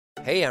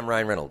Hey, I'm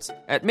Ryan Reynolds.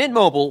 At Mint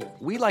Mobile,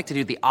 we like to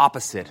do the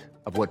opposite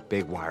of what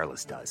Big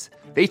Wireless does.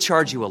 They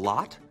charge you a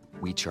lot,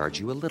 we charge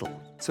you a little.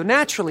 So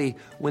naturally,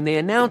 when they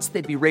announced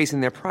they'd be raising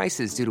their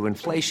prices due to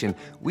inflation,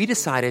 we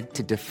decided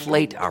to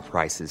deflate our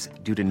prices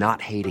due to not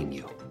hating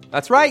you.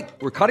 That's right.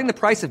 We're cutting the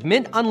price of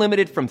Mint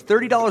Unlimited from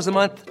 $30 a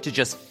month to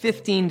just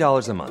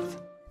 $15 a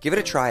month. Give it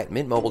a try at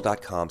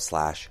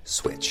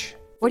mintmobile.com/switch.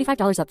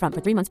 $45 up front for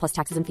 3 months plus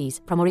taxes and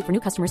fees. Promo rate for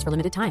new customers for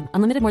limited time.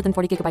 Unlimited more than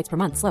 40 gigabytes per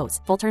month. Slows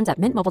full terms at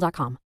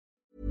mintmobile.com.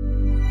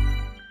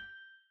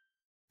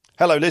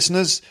 Hello,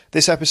 listeners.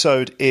 This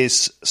episode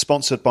is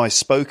sponsored by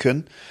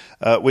Spoken,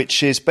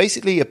 which is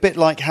basically a bit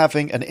like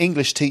having an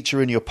English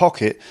teacher in your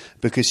pocket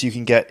because you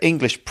can get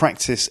English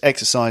practice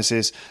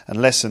exercises and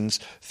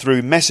lessons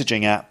through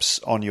messaging apps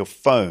on your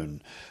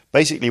phone.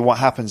 Basically, what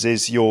happens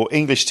is your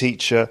English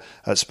teacher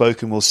at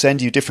Spoken will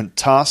send you different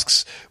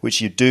tasks,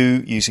 which you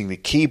do using the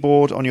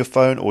keyboard on your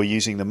phone or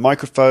using the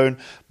microphone,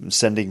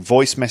 sending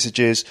voice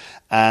messages,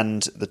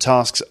 and the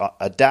tasks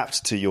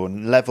adapt to your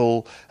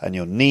level and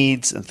your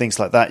needs and things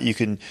like that. You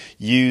can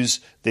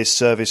use this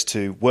service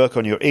to work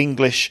on your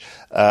English,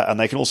 and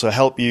they can also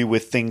help you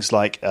with things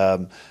like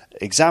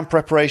exam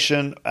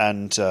preparation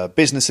and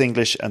business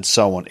English and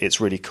so on.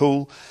 It's really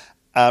cool.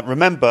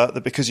 Remember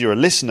that because you're a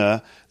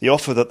listener, the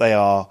offer that they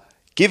are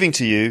giving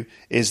to you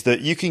is that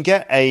you can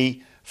get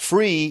a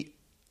free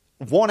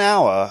 1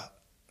 hour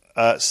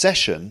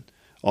session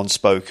on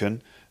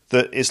Spoken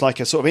that is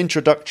like a sort of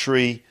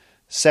introductory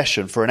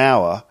session for an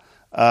hour,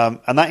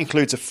 and that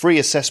includes a free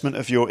assessment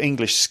of your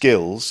English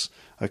skills.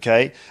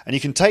 Okay, and you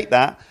can take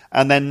that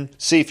and then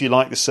see if you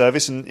like the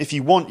service, and if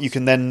you want, you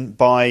can then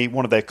buy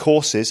one of their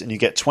courses, and you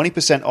get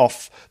 20%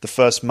 off the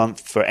first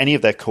month for any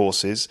of their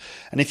courses.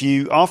 And if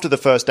you, after the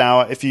first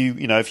hour, if you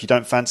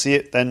don't fancy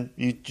it, then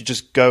you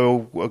just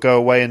go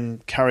away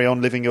and carry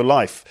on living your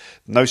life,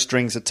 no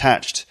strings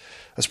attached.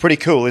 That's pretty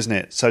cool, isn't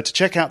it? So to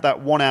check out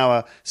that 1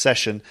 hour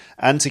session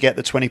and to get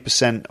the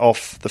 20%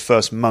 off the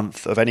first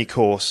month of any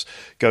course,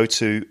 go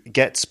to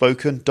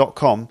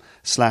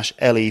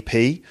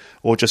getspoken.com/LEP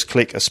or just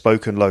click a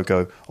Spoken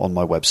logo on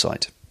my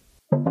website.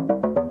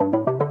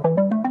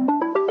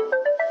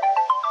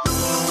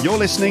 You're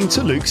listening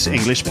to Luke's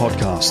English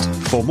Podcast.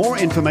 For more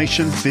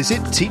information,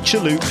 visit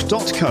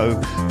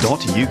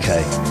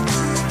teacherluke.co.uk.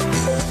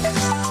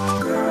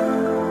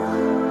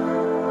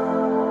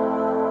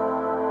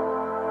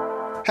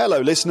 Hello,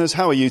 listeners.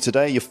 How are you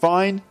today? You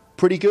fine?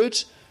 Pretty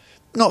good?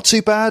 Not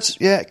too bad?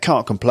 Yeah,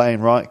 can't complain,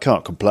 right?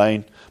 Can't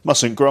complain.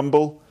 Mustn't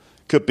grumble.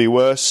 Could be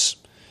worse.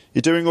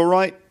 You're doing all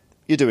right?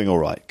 You're doing all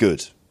right.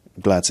 Good.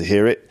 I'm glad to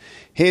hear it.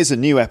 Here's a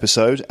new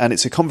episode, and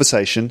it's a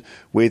conversation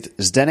with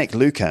Zdenek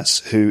Lukas,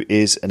 who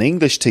is an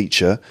English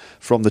teacher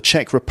from the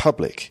Czech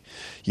Republic.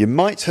 You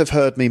might have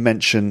heard me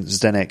mention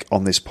Zdenek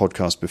on this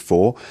podcast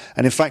before,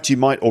 and in fact you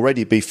might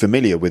already be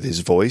familiar with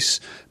his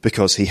voice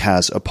because he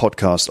has a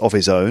podcast of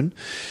his own.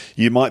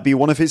 You might be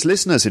one of his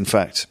listeners, in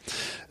fact.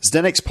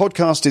 Zdenek's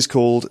podcast is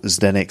called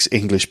Zdenek's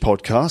English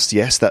Podcast.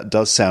 Yes, that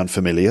does sound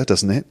familiar,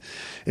 doesn't it?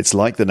 It's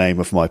like the name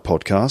of my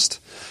podcast.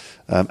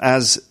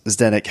 As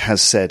Zdenek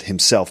has said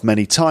himself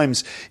many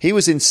times, he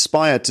was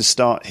inspired to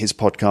start his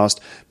podcast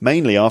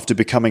mainly after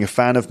becoming a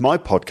fan of my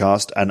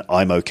podcast, and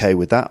I'm okay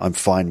with that. I'm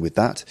fine with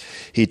that.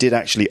 He did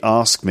actually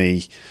ask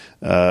me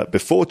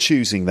before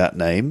choosing that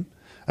name,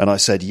 and I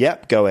said,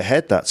 yep, go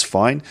ahead, that's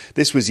fine.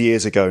 This was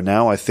years ago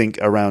now, I think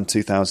around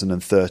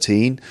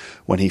 2013,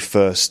 when he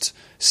first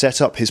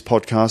set up his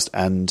podcast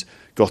and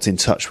got in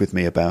touch with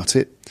me about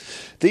it.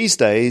 These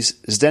days,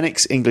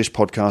 Zdenek's English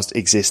podcast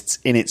exists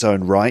in its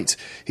own right.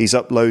 He's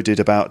uploaded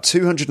about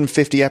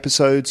 250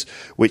 episodes,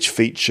 which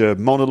feature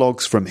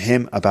monologues from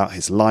him about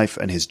his life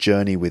and his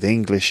journey with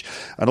English,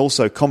 and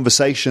also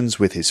conversations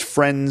with his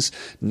friends,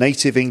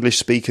 native English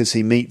speakers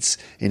he meets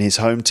in his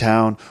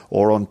hometown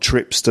or on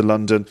trips to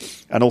London,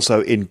 and also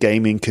in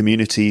gaming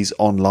communities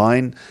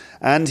online.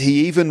 And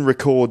he even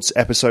records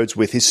episodes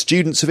with his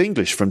students of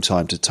English from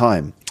time to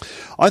time.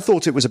 I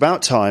thought it was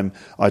about time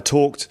I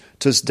talked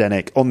to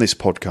Zdenek on this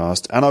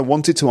podcast, and I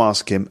wanted to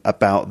ask him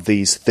about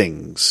these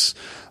things.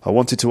 I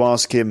wanted to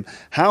ask him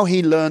how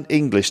he learned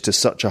English to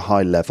such a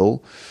high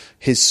level,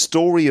 his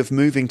story of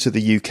moving to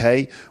the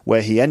UK,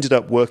 where he ended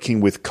up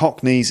working with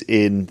Cockneys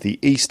in the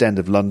East End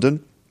of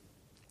London,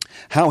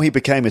 how he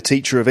became a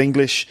teacher of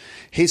English,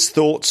 his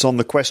thoughts on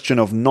the question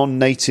of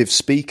non-native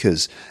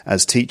speakers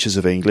as teachers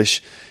of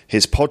English,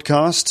 his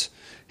podcast,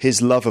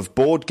 his love of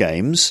board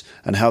games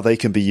and how they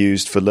can be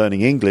used for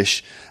learning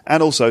English,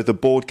 and also the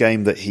board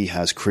game that he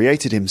has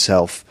created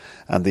himself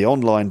and the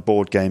online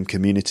board game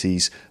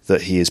communities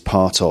that he is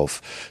part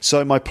of.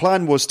 So my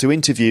plan was to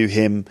interview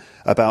him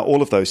about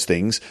all of those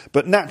things,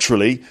 but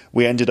naturally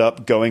we ended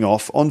up going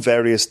off on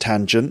various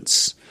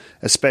tangents,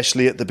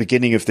 especially at the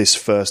beginning of this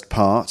first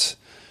part.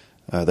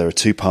 There are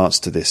two parts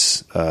to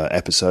this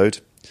episode.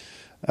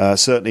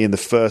 Certainly in the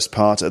first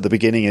part, at the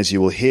beginning, as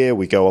you will hear,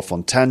 we go off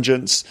on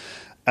tangents.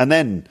 And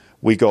then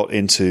we got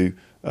into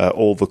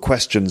all the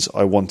questions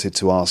I wanted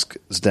to ask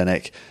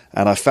Zdenek.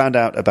 And I found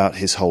out about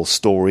his whole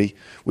story,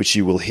 which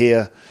you will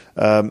hear.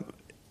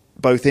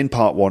 both in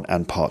part 1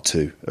 and part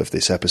 2 of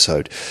this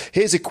episode.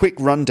 Here's a quick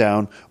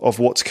rundown of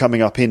what's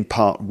coming up in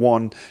part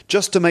 1,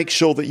 just to make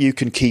sure that you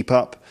can keep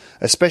up,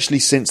 especially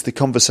since the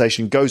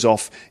conversation goes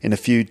off in a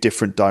few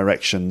different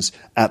directions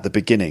at the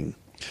beginning.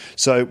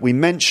 So we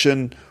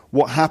mention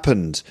what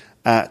happened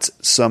at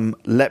some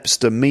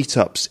Lepster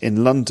meetups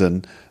in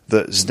London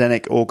that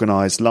Zdenek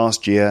organised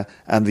last year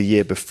and the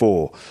year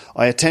before.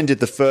 I attended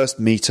the first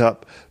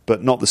meetup,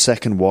 but not the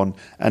second one,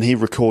 and he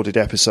recorded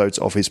episodes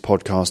of his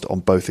podcast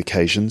on both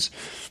occasions.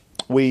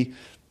 We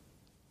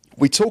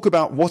talk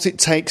about what it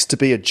takes to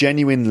be a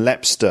genuine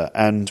Lepster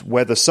and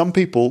whether some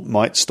people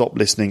might stop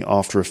listening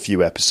after a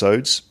few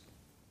episodes.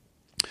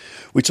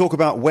 We talk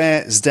about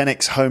where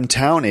Zdenek's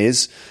hometown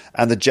is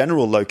and the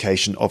general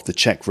location of the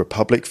Czech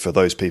Republic for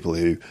those people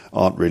who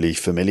aren't really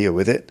familiar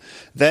with it.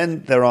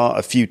 Then there are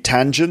a few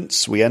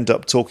tangents. We end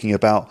up talking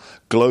about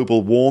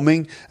global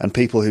warming and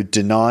people who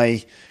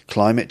deny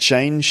climate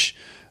change.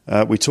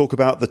 We talk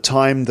about the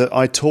time that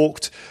I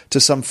talked to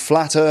some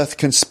flat earth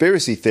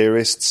conspiracy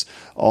theorists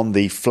on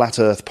the Flat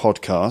Earth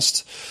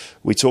podcast.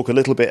 We talk a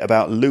little bit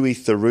about Louis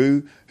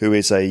Theroux, who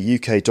is a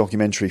UK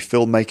documentary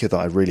filmmaker that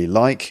I really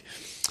like.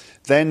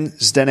 Then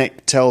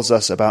Zdenek tells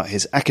us about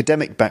his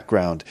academic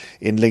background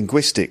in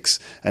linguistics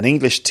and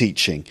English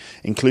teaching,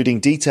 including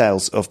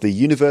details of the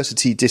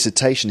university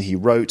dissertation he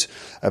wrote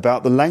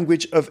about the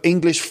language of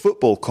English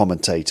football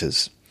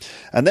commentators.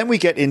 And then we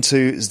get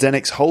into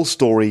Zdenek's whole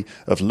story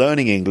of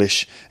learning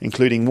English,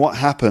 including what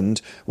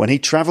happened when he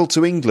travelled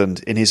to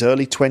England in his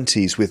early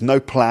 20s with no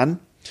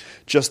plan,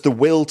 just the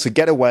will to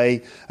get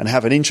away and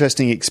have an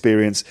interesting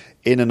experience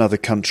in another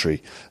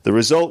country. The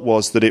result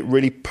was that it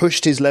really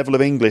pushed his level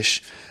of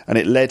English and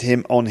it led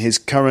him on his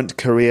current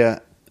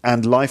career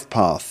and life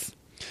path.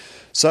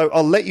 So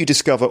I'll let you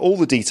discover all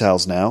the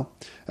details now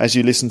as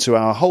you listen to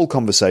our whole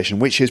conversation,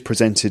 which is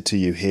presented to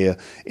you here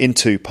in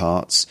 2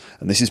 parts.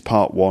 And this is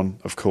part 1,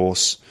 of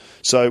course.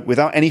 So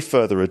without any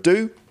further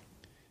ado,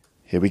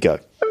 here we go.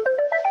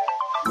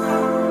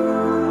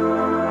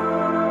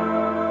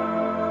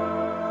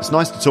 It's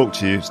nice to talk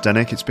to you,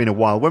 Zdenek. It's been a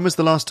while. When was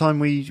the last time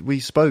we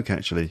spoke,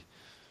 actually?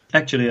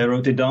 Actually, I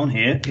wrote it down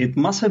here. It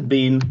must have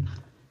been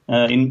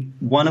in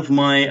one of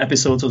my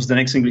episodes of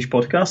Zdenek's English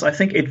podcast. I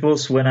think it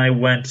was when I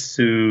went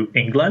to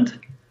England.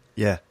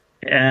 Yeah.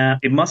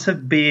 It must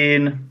have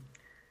been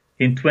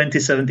in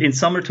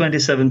summer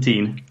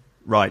 2017.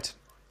 Right.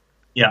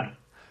 Yeah.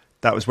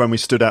 That was when we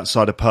stood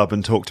outside a pub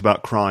and talked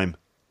about crime.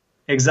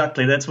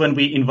 Exactly. That's when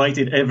we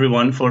invited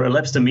everyone for a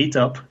Lepster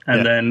meetup,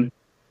 and then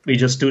we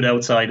just stood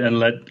outside and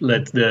let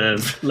the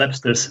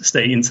Lepsters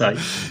stay inside.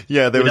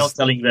 Yeah, without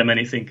telling them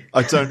anything.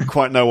 I don't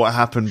quite know what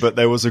happened, but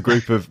there was a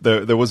group of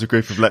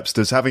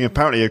Lepsters having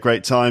apparently a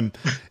great time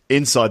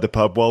inside the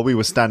pub while we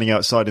were standing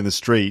outside in the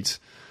street.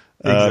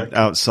 Exactly.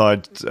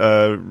 Outside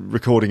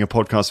recording a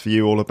podcast for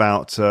you all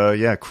about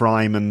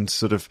crime and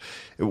sort of,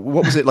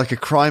 what was it, like a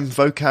crime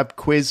vocab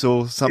quiz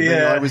or something?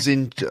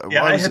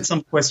 I had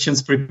some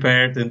questions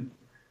prepared, and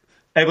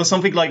it was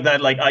something like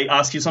that. Like, I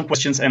asked you some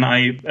questions and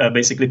I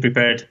basically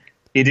prepared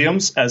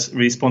idioms as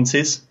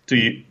responses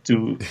to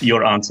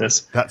your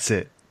answers. That's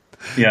it.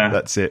 Yeah,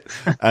 that's it.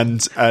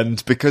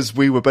 And because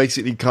we were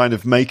basically kind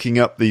of making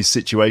up these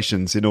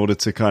situations in order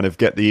to kind of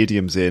get the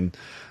idioms in,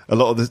 a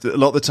lot of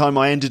the time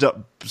I ended up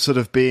sort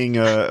of being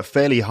a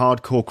fairly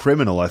hardcore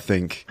criminal, I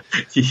think.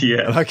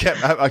 Yeah. And I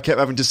kept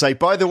having to say,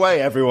 by the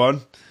way, everyone,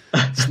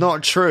 it's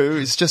not true.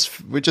 It's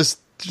just we're just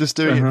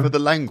doing it for the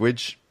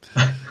language.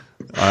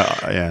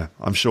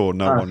 I'm sure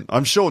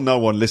no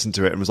one listened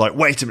to it and was like,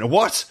 wait a minute,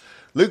 what?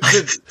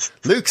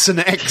 Luke's an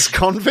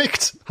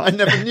ex-convict? I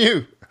never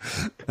knew.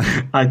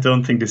 I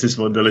don't think this is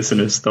what the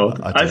listeners thought.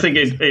 I think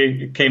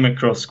it came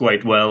across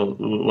quite well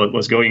what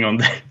was going on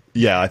there.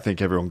 Yeah, I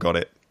think everyone got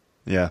it.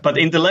 Yeah. But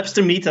in the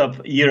Lepster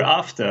meetup year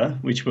after,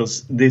 which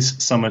was this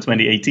summer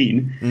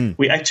 2018,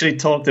 we actually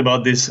talked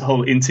about this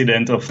whole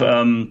incident of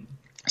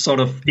sort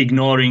of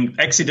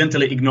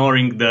accidentally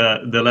ignoring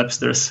the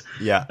Lepsters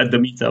at the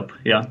meetup.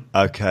 Yeah.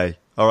 Okay.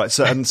 All right.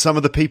 So, and some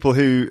of the people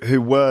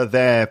who were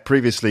there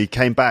previously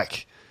came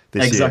back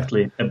this year.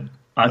 Exactly.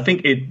 I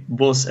think it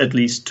was at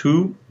least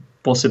 2,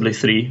 possibly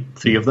 3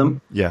 of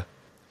them. Yeah.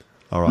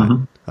 All right.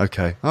 Mm-hmm.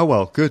 Okay. Oh,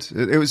 well, good.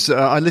 It was.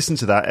 I listened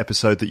to that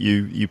episode that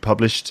you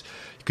published,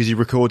 because you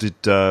recorded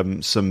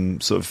some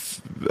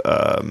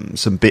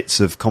bits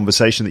of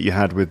conversation that you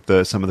had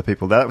with some of the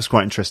people there. That was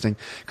quite interesting,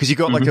 because you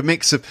got like a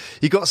mix of,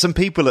 you got some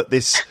people at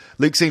this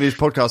Luke's English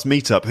Podcast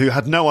meetup who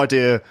had no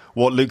idea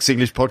what Luke's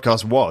English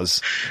Podcast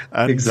was,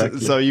 and exactly.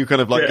 So you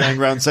kind of like going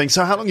around saying,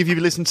 "So how long have you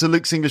listened to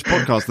Luke's English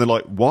Podcast?" And they're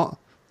like, "What?"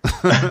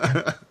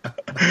 What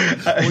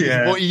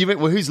do you mean?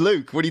 Well, who's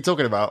Luke? What are you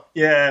talking about?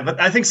 Yeah, but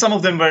I think some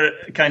of them were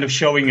kind of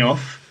showing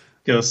off,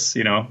 because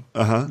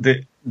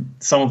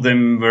some of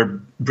them were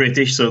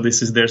British, so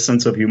this is their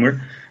sense of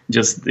humor.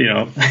 Just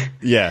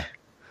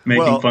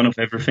making fun of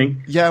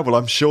everything. Yeah, well,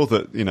 I'm sure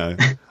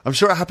that I'm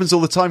sure it happens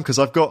all the time, because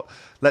I've got,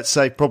 let's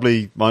say,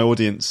 probably my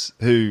audience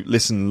who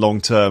listen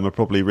long term are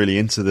probably really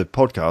into the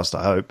podcast,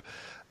 I hope,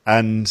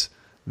 and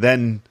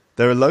then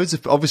there are loads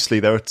of, obviously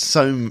there are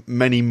so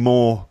many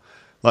more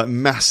like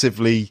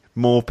massively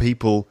more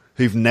people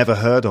who've never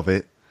heard of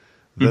it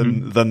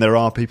than there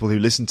are people who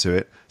listen to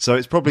it. So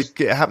it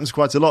happens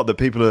quite a lot that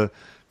people are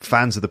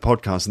fans of the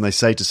podcast and they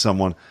say to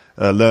someone,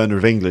 a learner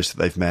of English that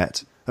they've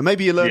met, and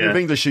maybe a learner of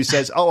English who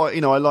says, "Oh,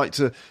 I like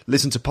to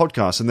listen to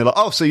podcasts," and they're like,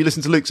 "Oh, so you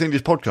listen to Luke's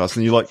English podcast?"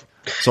 And you're like,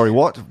 "Sorry,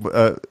 what?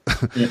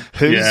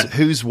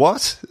 Who's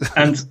what?"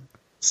 And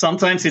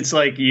sometimes it's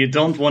like you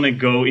don't want to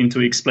go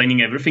into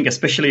explaining everything,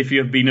 especially if you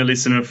have been a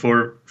listener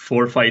for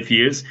 4 or 5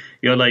 years.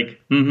 You're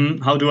like,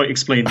 how do I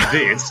explain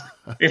this?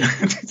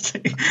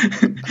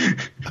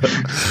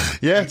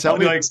 Tell how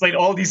me. do I explain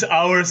all these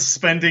hours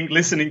spending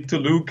listening to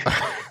Luke?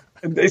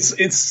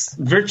 It's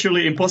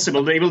virtually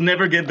impossible. They will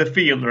never get the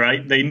feel,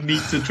 right? They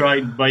need to try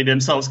it by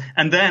themselves.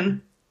 And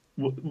then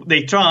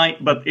they try,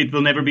 but it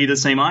will never be the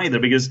same either,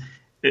 because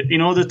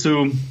in order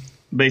to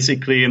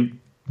basically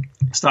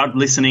start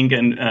listening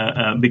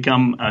and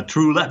become a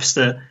true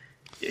Lapster,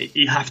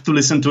 you have to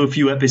listen to a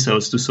few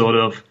episodes to sort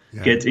of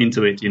get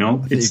into it,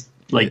 It's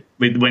like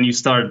when you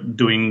start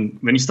going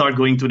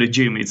to the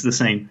gym, it's the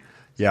same.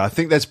 Yeah, I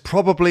think there's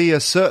probably a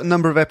certain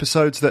number of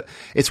episodes that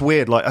it's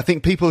weird. Like, I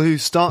think people who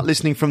start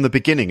listening from the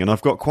beginning, and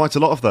I've got quite a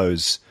lot of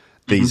those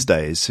these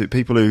days,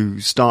 people who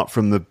start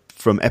from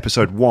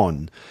episode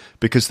 1,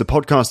 because the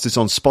podcast is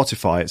on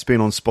Spotify. It's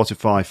been on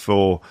Spotify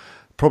for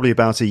probably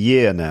about a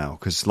year now,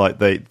 because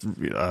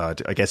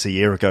I guess a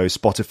year ago,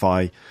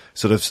 Spotify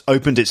sort of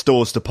opened its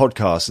doors to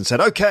podcasts and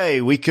said, okay,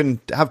 we can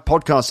have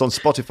podcasts on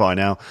Spotify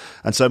now.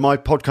 And so my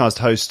podcast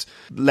host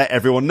let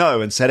everyone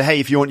know and said, hey,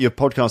 if you want your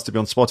podcast to be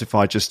on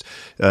Spotify, just,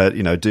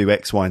 do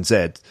X, Y, and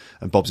Z,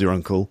 and Bob's your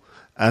uncle.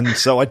 And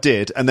so I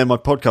did. And then my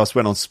podcast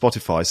went on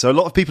Spotify. So a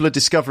lot of people are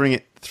discovering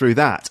it through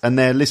that, and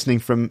they're listening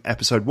from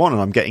episode 1,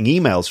 and I'm getting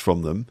emails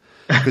from them.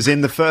 Because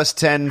in the first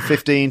 10,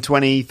 15,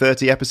 20,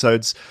 30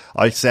 episodes,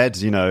 I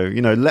said,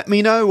 let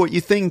me know what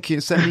you think.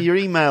 Send me your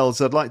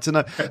emails. I'd like to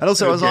know. And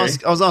also,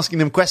 I was asking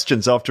them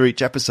questions after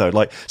each episode,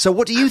 like, so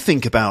what do you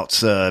think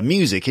about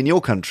music in your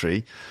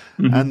country?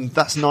 And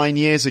that's 9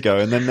 years ago.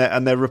 And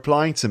then they're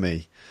replying to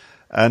me,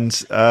 and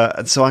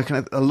so I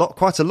can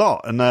quite a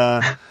lot. And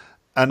but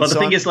the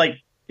thing is,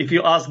 like, if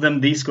you ask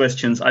them these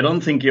questions, I don't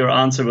think your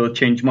answer will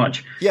change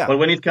much. Yeah. But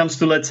when it comes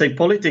to, let's say,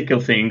 political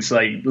things,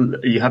 like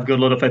you have got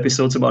a lot of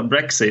episodes about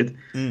Brexit,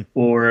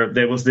 or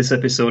there was this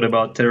episode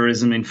about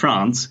terrorism in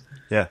France.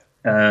 Yeah.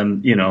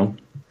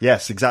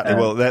 Yes, exactly.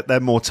 Well,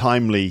 they're more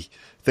timely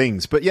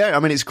things. But yeah,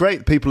 I mean, it's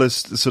great. People are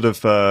sort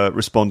of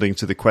responding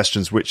to the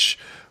questions, which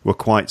were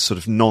quite sort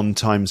of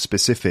non-time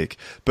specific.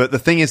 But the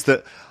thing is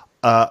that,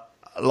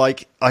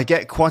 I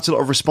get quite a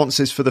lot of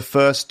responses for the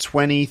first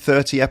 20,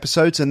 30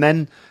 episodes, and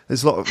then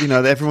there's a lot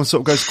of, everyone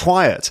sort of goes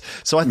quiet.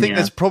 So I think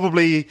there's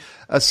probably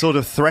a sort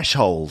of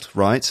threshold,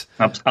 right?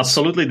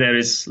 Absolutely there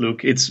is,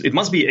 Luke. It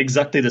must be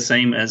exactly the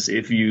same as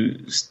if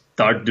you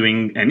start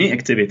doing any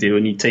activity.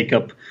 When you take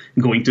up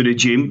going to the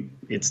gym,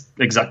 it's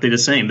exactly the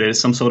same. There's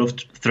some sort of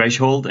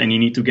threshold, and you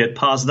need to get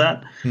past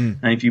that. And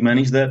if you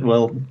manage that,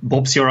 well,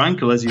 Bob's your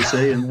uncle, as you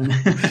say. And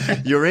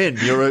then you're in.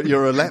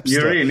 You're a Lepster.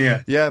 You're in,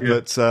 yeah. Yeah,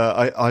 but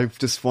I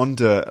just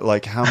wonder,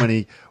 like,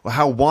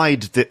 how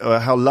large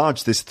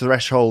this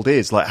threshold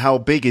is. Like, how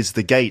big is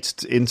the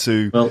gate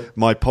into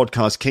my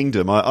podcast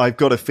kingdom? I've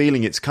got a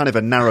feeling it's kind of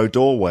a narrow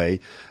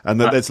doorway,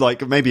 and that there's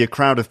like maybe a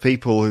crowd of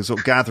people who's sort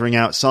of gathering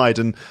outside,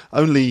 and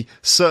only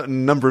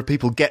certain number of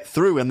people get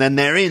through, and then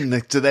they're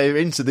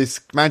into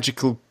this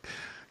magical,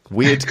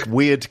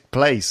 weird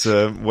place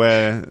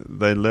where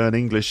they learn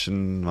English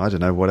and I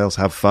don't know what else,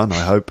 have fun,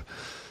 I hope.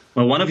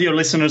 Well, one of your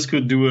listeners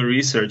could do a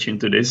research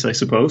into this, I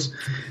suppose,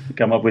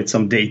 come up with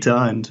some data,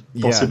 and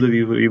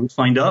possibly we would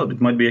find out.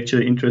 It might be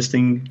actually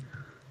interesting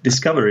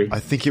discovery. I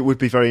think it would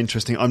be very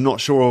interesting. I'm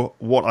not sure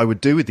what I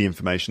would do with the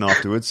information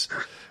afterwards.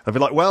 I'd be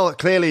like, well,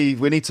 clearly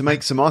we need to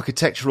make some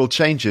architectural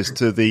changes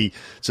to the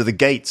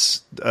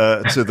gates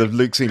to the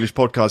Luke's English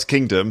Podcast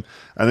Kingdom.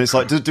 And it's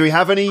like, do we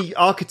have any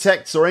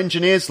architects or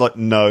engineers? Like,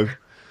 no,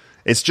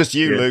 it's just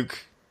you, Luke.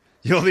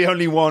 You're the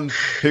only one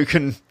who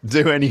can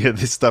do any of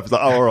this stuff. It's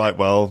like, oh, all right,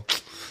 well,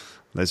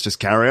 let's just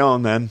carry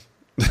on then.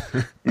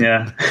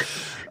 Yeah.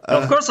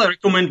 Of course, I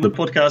recommend the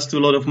podcast to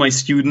a lot of my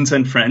students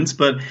and friends,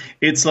 but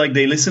it's like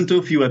they listen to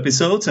a few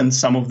episodes and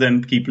some of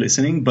them keep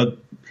listening, but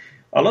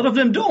a lot of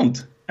them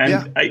don't.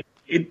 And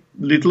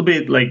little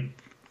bit like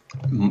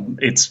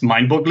it's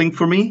mind-boggling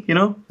for me,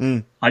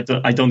 I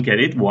don't get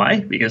it.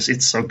 Why? Because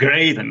it's so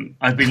great and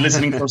I've been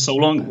listening for so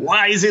long.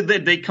 Why is it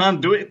that they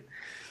can't do it?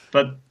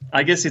 But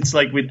I guess it's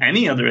like with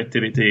any other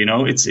activity,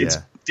 it's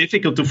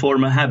difficult to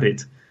form a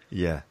habit.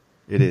 Yeah,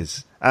 it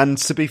is. And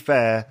to be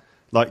fair,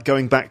 like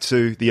going back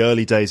to the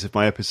early days of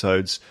my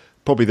episodes,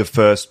 probably the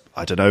first,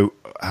 I don't know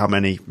how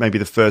many, maybe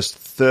the first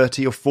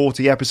 30 or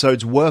 40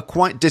 episodes were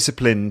quite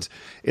disciplined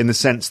in the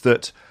sense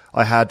that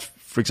I had,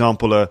 for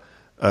example, a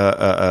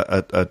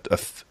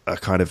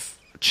kind of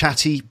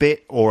chatty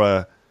bit, or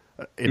I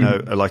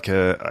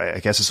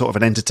guess a sort of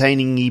an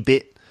entertaining-y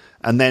bit,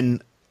 and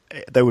then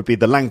there would be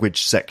the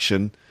language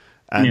section,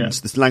 And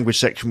this language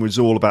section was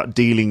all about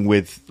dealing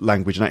with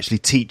language and actually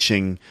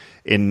teaching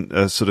in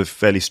a sort of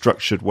fairly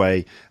structured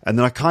way. And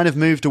then I kind of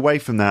moved away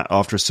from that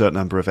after a certain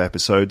number of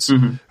episodes.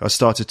 I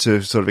started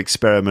to sort of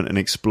experiment and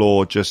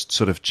explore just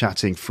sort of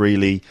chatting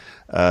freely,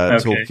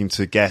 talking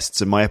to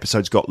guests, and my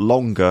episodes got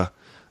longer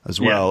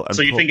as well. And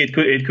so you think it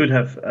could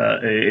have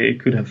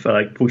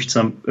like put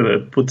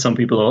some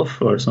people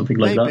off or something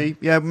like that?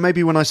 Yeah,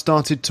 maybe when I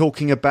started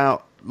talking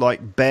about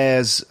like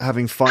bears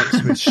having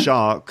fights with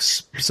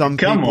sharks, some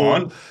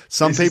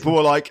people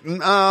were like,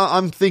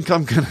 I think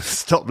I'm going to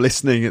stop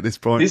listening at this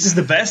point. This is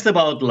the best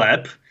about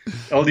Lab.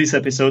 All these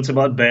episodes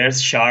about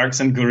bears, sharks,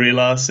 and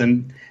gorillas,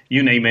 and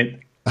you name it.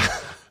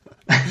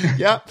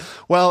 Yeah,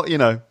 well,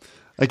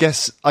 I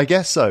guess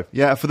so.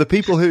 Yeah, for the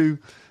people who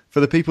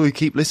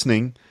keep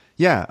listening,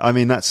 yeah, I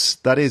mean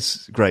that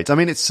is great. I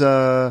mean I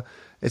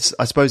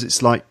suppose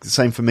it's like the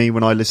same for me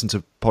when I listen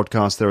to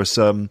podcasts. There are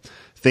some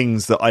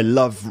things that I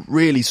love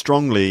really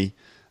strongly,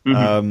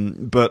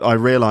 but I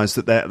realise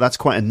that that's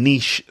quite a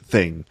niche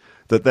thing.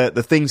 That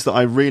the things that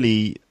I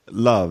really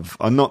love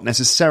are not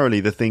necessarily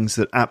the things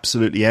that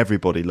absolutely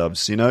everybody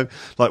loves.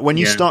 Like when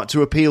you start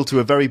to appeal to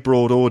a very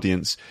broad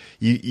audience,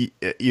 you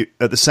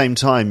at the same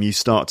time you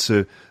start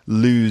to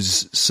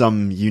lose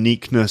some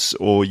uniqueness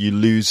or you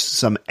lose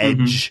some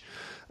edge.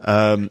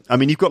 I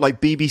mean, you've got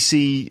like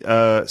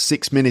BBC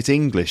 6 Minute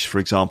English, for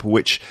example,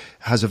 which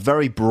has a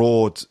very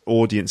broad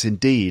audience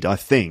indeed, I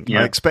think.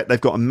 Yeah. I expect they've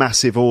got a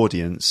massive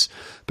audience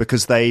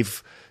because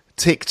they've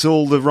ticked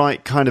all the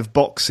right kind of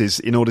boxes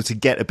in order to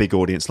get a big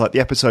audience. Like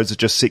the episodes are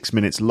just 6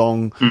 minutes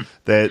long.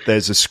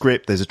 There's a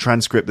script, there's a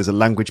transcript, there's a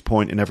language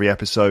point in every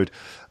episode.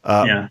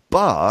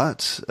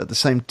 But at the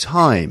same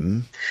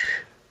time,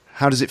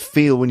 how does it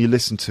feel when you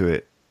listen to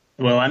it?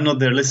 Well, I'm not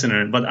their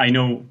listener, but I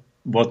know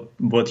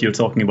what you're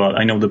talking about.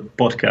 I know the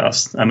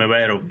podcast. I'm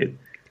aware of it.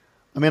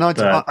 I mean,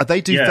 they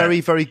do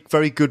very, very,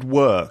 very good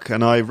work,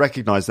 and I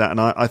recognise that,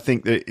 and I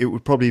think that it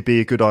would probably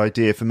be a good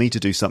idea for me to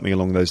do something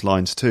along those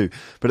lines too.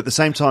 But at the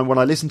same time, when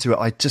I listen to it,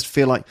 I just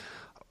feel like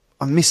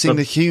I'm missing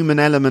the human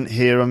element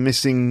here.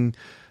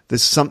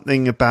 There's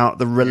something about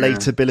the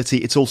relatability.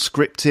 Yeah. It's all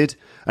scripted.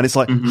 And it's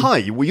like,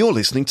 hi, well, you're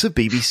listening to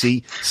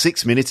BBC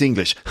 6 Minute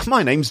English.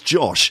 My name's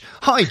Josh.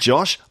 Hi,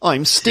 Josh.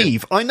 I'm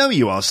Steve. I know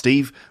you are,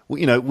 Steve.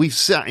 Well, we've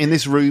sat in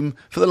this room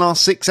for the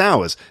last 6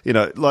 hours.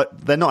 Like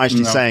they're not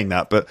actually saying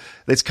that, but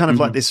it's kind of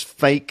like this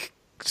fake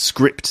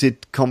scripted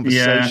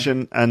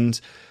conversation.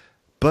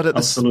 But at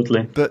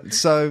absolutely. But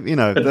so,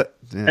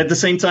 at the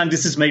same time,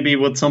 this is maybe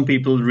what some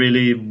people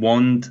really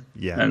want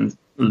and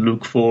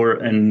look for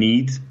and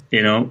need.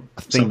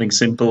 Something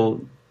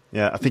simple.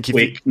 Yeah, I think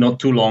quick, not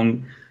too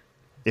long.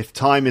 If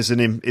time is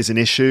an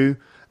issue,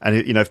 and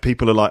if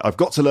people are like, I've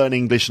got to learn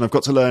English and I've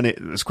got to learn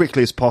it as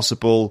quickly as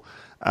possible,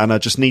 and I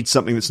just need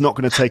something that's not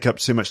going to take up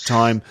too much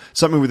time,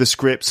 something with a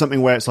script,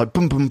 something where it's like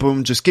boom, boom,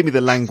 boom, just give me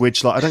the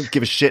language. Like I don't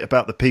give a shit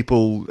about the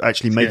people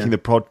actually making the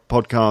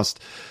podcast.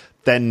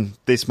 Then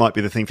this might be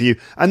the thing for you.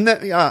 And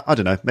I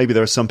don't know. Maybe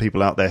there are some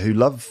people out there who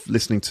love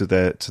listening to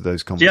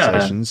those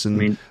conversations,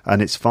 and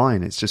it's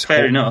fine. It's just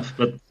fair enough.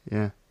 But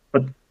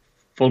but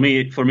for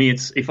me,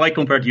 it's if I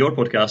compared your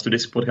podcast to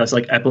this podcast,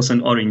 like apples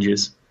and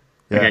oranges.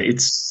 Yeah. Okay,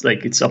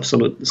 it's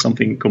absolute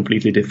something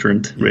completely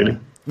different, really.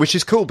 Which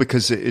is cool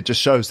because it just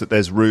shows that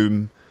there's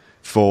room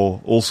for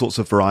all sorts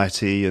of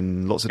variety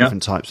and lots of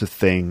different types of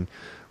thing.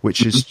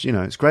 Which is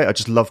it's great. I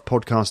just love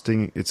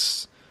podcasting.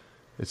 It's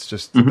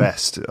just the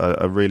best.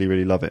 I really,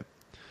 really love it.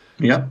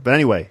 Yeah. But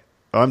anyway,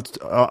 I'm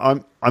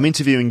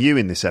interviewing you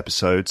in this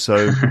episode.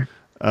 So,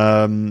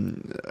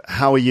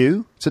 how are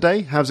you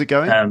today? How's it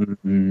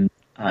going?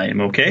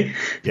 I'm okay.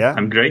 Yeah,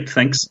 I'm great.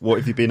 Thanks. What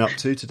have you been up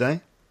to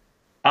today?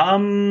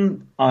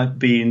 I've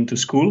been to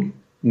school,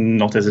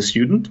 not as a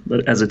student,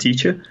 but as a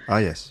teacher. Ah,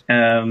 yes.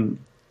 I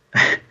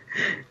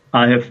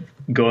have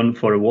gone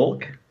for a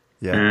walk.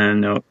 Yeah.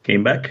 And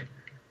came back.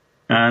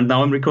 And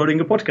now I'm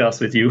recording a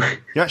podcast with you.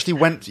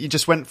 You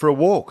just went for a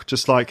walk,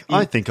 just like,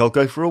 I think I'll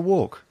go for a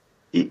walk.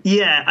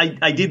 Yeah,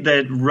 I did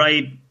that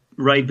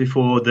right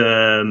before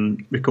the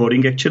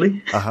recording,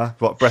 actually.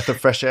 What, breath of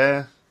fresh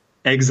air?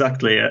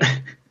 Exactly, yeah.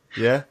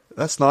 Yeah,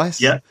 that's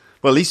nice. Yeah.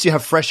 Well, at least you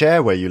have fresh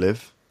air where you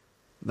live.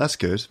 That's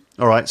good.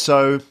 All right,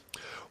 so,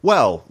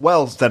 well,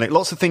 Zdenek,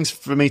 lots of things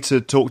for me to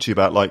talk to you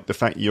about, like the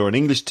fact you're an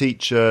English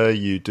teacher,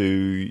 you do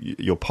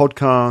your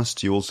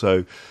podcast, you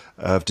also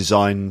have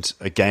designed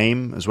a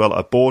game as well,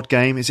 a board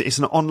game. It's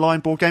an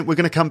online board game. We're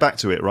going to come back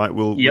to it, right?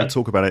 We'll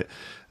talk about it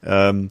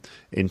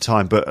in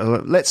time.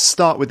 But let's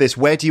start with this.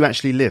 Where do you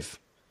actually live?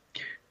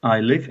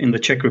 I live in the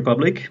Czech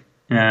Republic.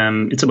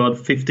 It's about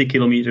 50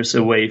 kilometers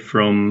away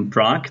from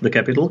Prague, the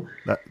capital.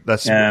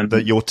 That's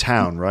your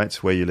town, right?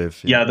 Where you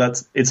live? Yeah,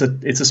 it's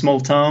a small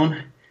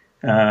town.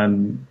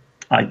 I'm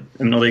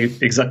not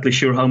exactly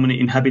sure how many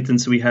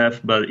inhabitants we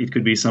have, but it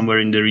could be somewhere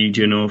in the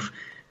region of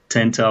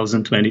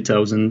 10,000,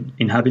 20,000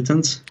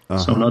 inhabitants.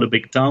 So not a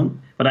big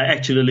town. But I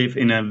actually live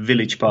in a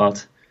village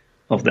part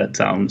of that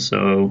town.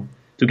 So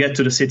to get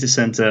to the city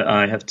center,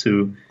 I have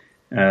to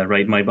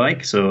ride my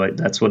bike. So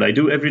that's what I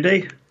do every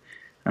day.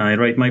 I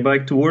ride my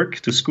bike to work,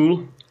 to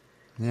school,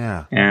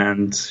 Yeah.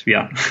 And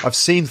yeah. I've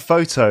seen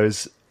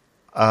photos.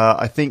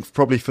 I think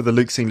probably for the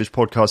Luke's English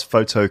podcast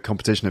photo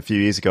competition a few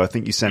years ago, I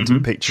think you sent a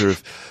picture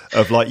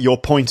of like your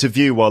point of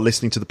view while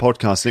listening to the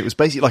podcast. And it was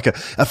basically like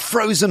a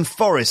frozen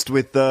forest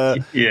with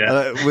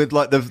with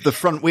like the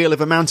front wheel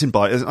of a mountain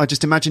bike. I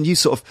just imagine you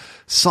sort of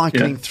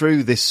cycling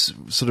through this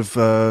sort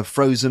of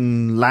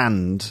frozen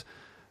land,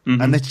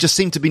 and there just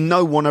seemed to be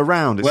no one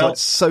around. It's like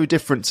so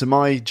different to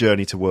my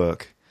journey to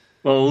work.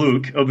 Well,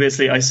 Luke,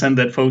 obviously I sent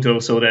that photo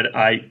so that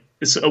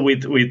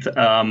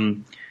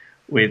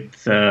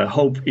with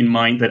hope in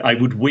mind that I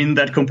would win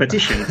that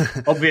competition.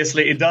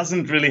 Obviously, it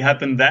doesn't really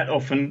happen that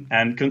often,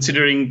 and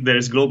considering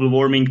there's global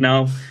warming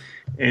now,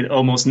 it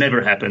almost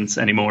never happens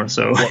anymore.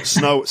 So, what,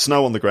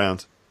 snow on the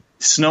ground?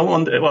 Snow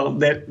on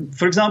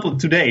for example,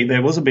 today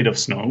there was a bit of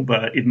snow,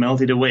 but it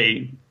melted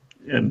away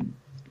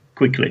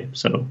quickly.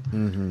 So,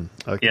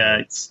 okay. Yeah,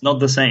 it's not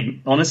the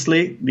same.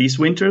 Honestly, these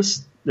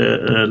winters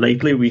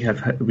lately we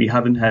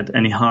haven't had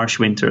any harsh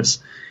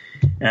winters,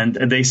 and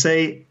they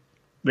say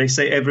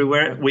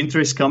everywhere winter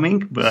is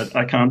coming, but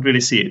I can't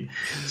really see it.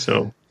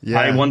 So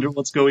I wonder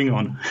what's going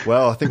on.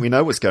 Well, I think we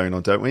know what's going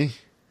on, don't we?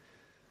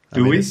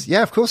 Do we?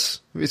 Yeah, of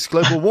course. It's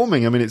global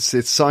warming. I mean,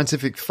 it's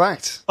scientific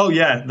fact. Oh,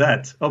 yeah,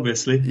 that,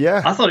 obviously.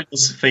 Yeah. I thought it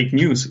was fake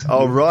news.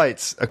 Oh,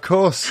 right. Of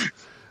course.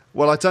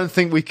 Well, I don't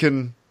think we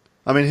can...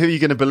 I mean, who are you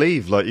going to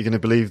believe? Like, you're going to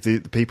believe the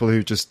people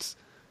who just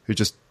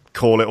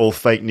call it all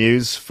fake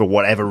news for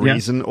whatever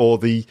reason, or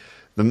the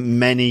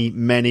many,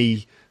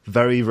 many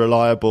very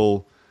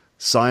reliable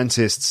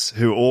scientists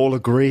who all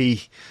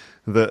agree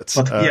that...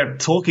 But we are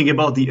talking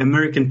about the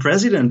American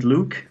president,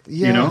 Luke.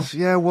 Yeah, you know?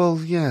 Yeah, well,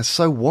 yeah,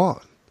 so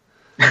what?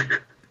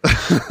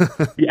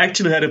 We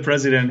actually had a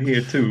president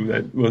here, too,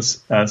 that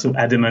was so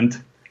adamant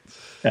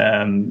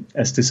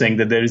as to saying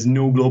that there is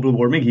no global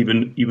warming. He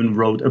even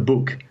wrote a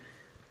book.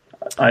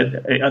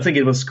 I think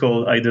it was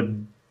called either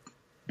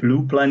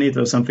Blue Planet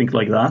or something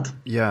like that.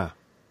 Yeah.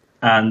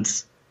 And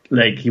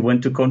like he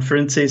went to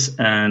conferences,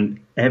 and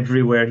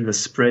everywhere he was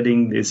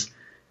spreading this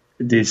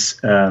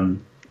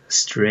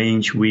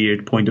strange,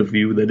 weird point of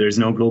view that there's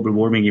no global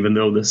warming, even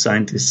though the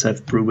scientists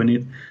have proven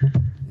it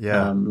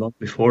long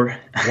before.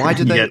 Why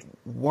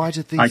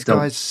did these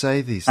guys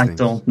say these things? I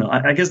don't know.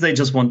 I guess they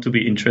just want to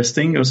be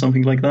interesting or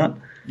something like that.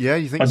 Yeah,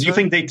 you think But so? do you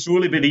think they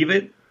truly believe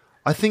it?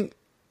 I think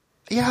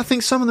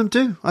some of them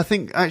do. I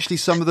think actually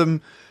some of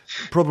them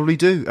probably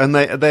do. And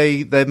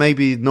they're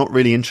maybe not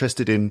really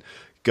interested in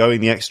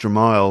going the extra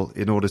mile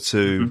in order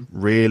to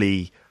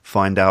really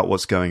find out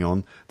what's going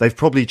on. They've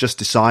probably just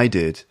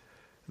decided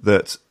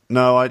that,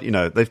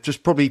 they've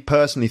just probably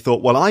personally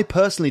thought, well, I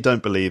personally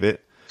don't believe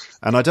it,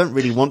 and I don't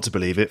really want to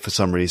believe it for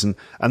some reason,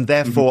 and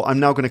therefore I'm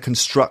now going to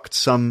construct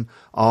some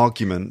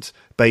argument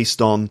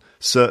based on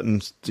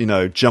certain,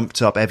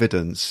 jumped up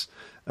evidence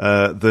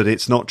that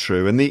it's not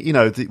true. And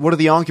what are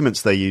the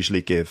arguments they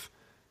usually give?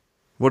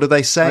 What do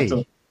they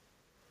say?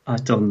 I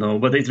don't know,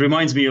 but it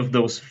reminds me of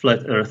those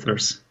flat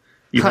earthers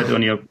you had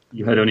on your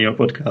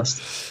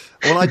podcast.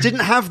 Well, I didn't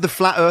have the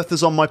flat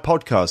earthers on my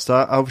podcast.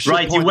 I should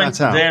point you went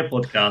that out. to their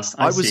podcast.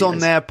 I was on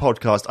their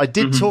podcast. I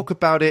did talk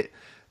about it.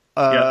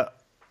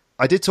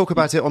 I did talk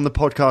about it on the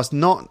podcast.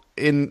 Not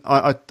in.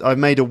 I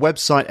made a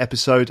website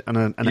episode and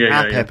an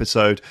app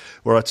episode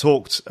where I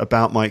talked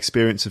about my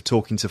experience of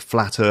talking to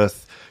flat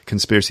Earth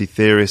conspiracy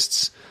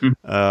theorists,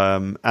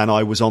 and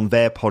I was on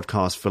their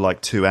podcast for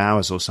like 2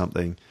 hours or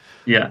something.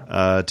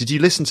 Yeah. Did you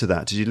listen to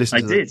that? Did you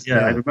listen? I did. Yeah,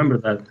 I remember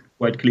that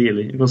quite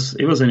clearly. It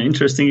was an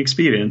interesting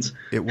experience.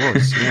 It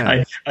was.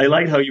 Yeah. I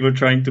liked how you were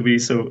trying to be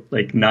so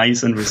like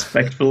nice and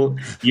respectful,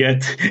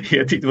 yet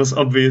it was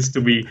obvious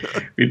to me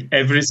with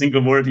every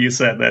single word you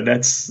said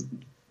that's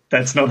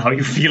not how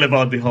you feel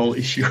about the whole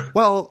issue.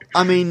 Well,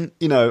 I mean,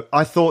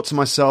 I thought to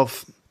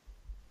myself,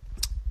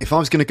 if I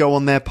was going to go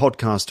on their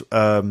podcast,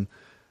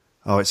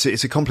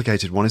 it's a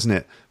complicated one, isn't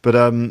it?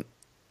 But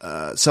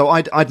so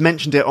I'd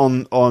mentioned it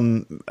on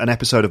an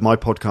episode of my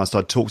podcast.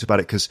 I'd talked about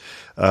it because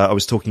I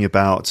was talking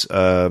about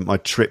my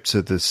trip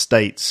to the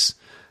States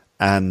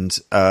and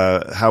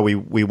how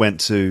we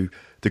went to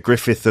the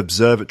Griffith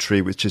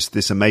Observatory, which is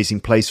this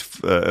amazing place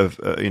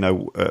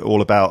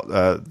all about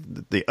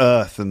the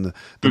Earth and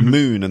the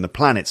moon and the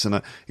planets,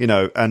 and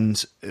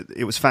and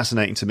it was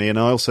fascinating to me. And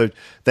I also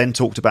then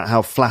talked about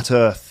how flat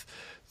Earth,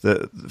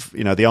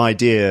 the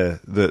idea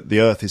that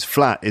the Earth is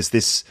flat, is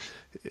this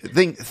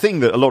thing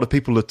that a lot of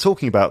people are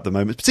talking about at the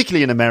moment,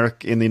 particularly in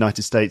America, in the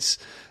United States,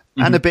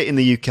 and a bit in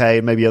the UK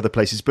and maybe other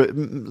places, but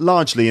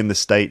largely in the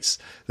States.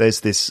 There's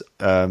this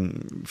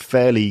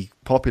fairly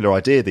popular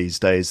idea these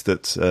days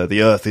that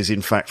the Earth is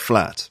in fact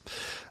flat.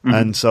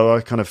 And so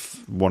I kind of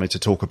wanted to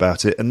talk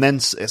about it. And then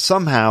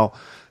somehow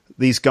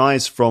these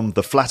guys from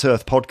the Flat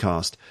Earth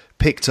podcast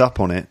picked up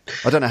on it.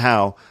 I don't know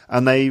how.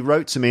 And they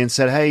wrote to me and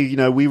said, hey,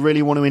 we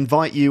really want to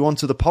invite you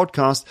onto the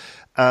podcast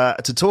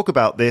to talk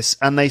about this.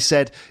 And they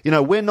said,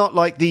 we're not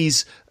like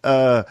these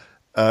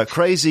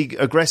crazy,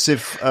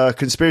 aggressive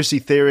conspiracy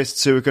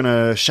theorists who are going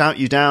to shout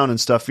you down and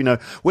stuff.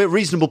 We're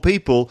reasonable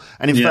people.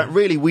 And in fact,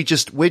 really, we're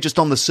just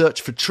on the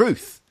search for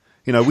truth.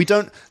 You know, we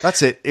don't.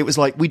 That's it. It was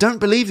like, we don't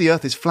believe the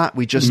Earth is flat.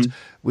 We just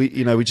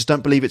we just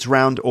don't believe it's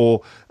round.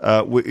 Or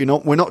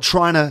we're not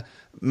trying to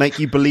make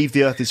you believe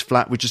the Earth is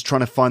flat. We're just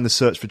trying to find the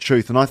search for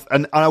truth.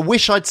 And I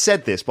wish I'd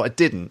said this, but I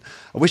didn't.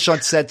 I wish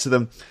I'd said to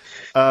them,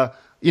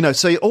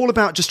 so you're all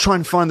about just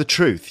trying to find the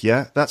truth.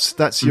 Yeah,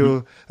 that's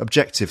your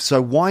objective.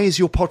 So why is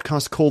your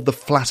podcast called the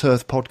Flat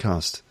Earth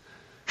Podcast?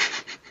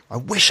 I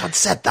wish I'd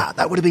said that.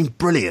 That would have been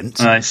brilliant.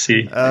 I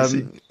see.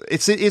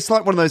 It's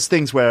like one of those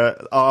things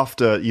where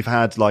after you've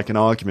had like an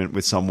argument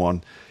with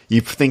someone,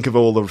 you think of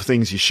all the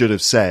things you should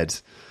have said.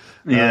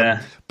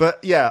 Yeah.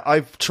 But yeah,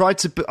 I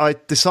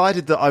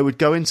decided that I would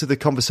go into the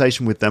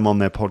conversation with them on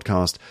their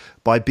podcast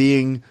by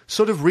being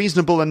sort of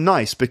reasonable and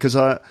nice, because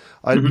I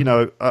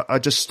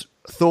just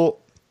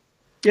thought,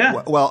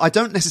 well, I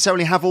don't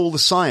necessarily have all the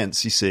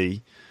science, you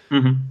see.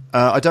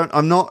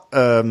 I'm not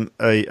an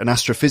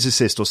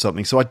astrophysicist or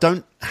something, so I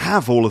don't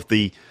have all of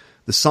the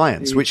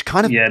science, which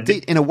kind of,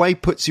 in a way,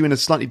 puts you in a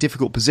slightly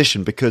difficult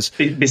position, because...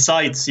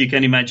 Besides, you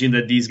can imagine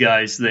that these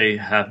guys, they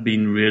have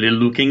been really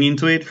looking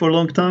into it for a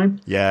long time.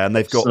 Yeah, and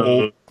they've got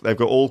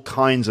all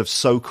kinds of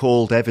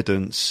so-called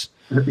evidence.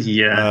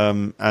 Yeah.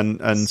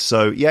 And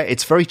so, yeah,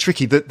 it's very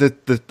tricky.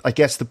 I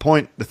guess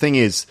the thing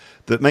is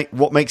that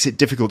what makes it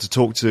difficult to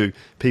talk to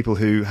people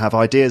who have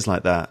ideas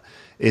like that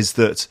is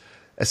that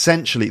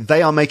essentially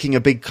they are making a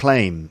big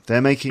claim.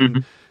 They're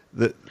making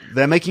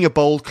they're making a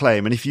bold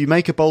claim, and if you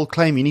make a bold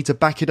claim, you need to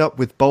back it up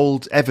with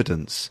bold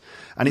evidence.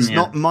 And it's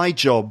not my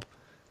job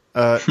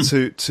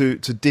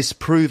to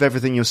disprove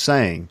everything you're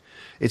saying.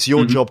 It's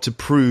your job to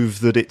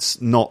prove that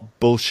it's not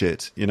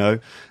bullshit, you know.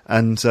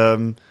 And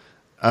so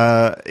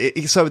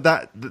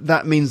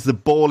that means the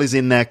ball is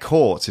in their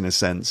court, in a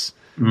sense.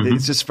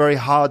 It's just very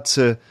hard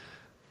to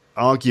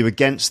argue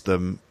against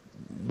them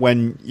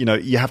when, you know,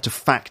 you have to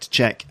fact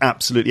check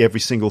absolutely every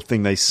single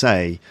thing they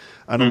say,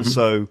 and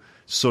also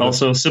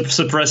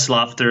suppress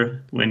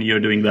laughter when you're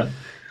doing that.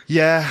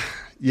 Yeah.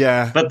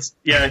 But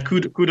yeah,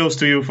 kudos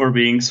to you for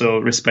being so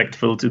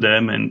respectful to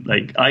them, and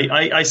like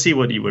I see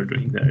what you were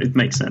doing there. It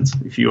makes sense.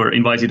 If you're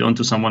invited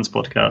onto someone's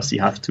podcast,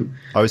 you have to.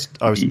 I was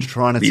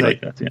trying to take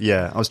like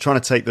that, I was trying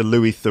to take the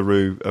Louis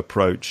Theroux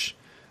approach.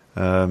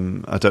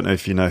 I don't know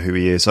if you know who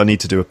he is. I need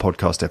to do a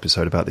podcast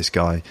episode about this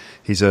guy.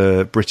 He's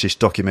a British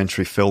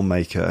documentary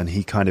filmmaker, and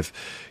he kind of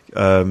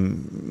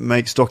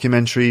makes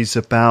documentaries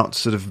about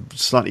sort of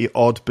slightly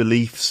odd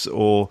beliefs,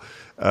 or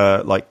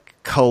like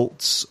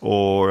cults,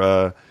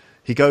 or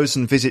he goes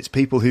and visits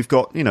people who've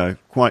got, you know,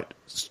 quite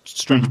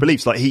strange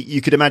beliefs. Like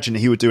you could imagine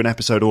he would do an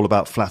episode all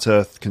about flat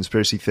Earth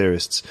conspiracy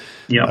theorists.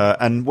 Yeah.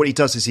 And what he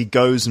does is he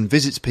goes and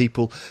visits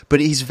people, but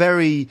he's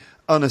very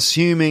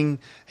unassuming.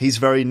 He's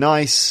very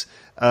nice.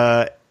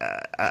 He's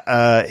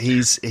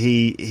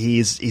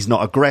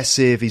not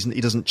aggressive.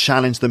 He doesn't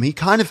challenge them.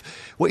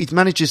 What he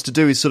manages to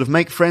do is sort of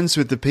make friends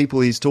with the people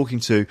he's talking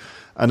to,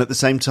 and at the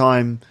same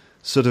time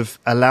sort of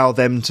allow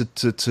them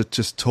to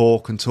just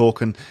talk,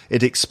 and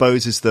it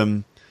exposes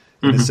them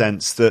in a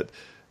sense that,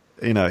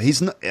 you know,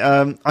 he's not,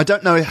 I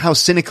don't know how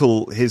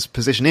cynical his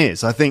position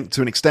is. I think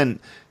to an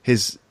extent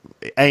his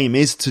aim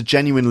is to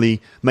genuinely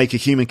make a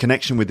human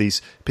connection with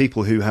these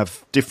people who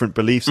have different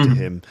beliefs to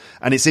him.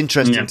 And it's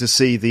interesting to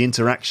see the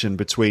interaction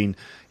between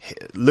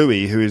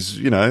Louis, who is,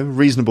 you know, a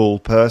reasonable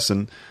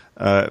person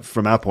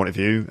from our point of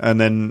view,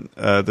 and then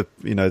the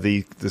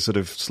sort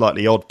of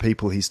slightly odd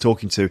people he's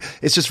talking to.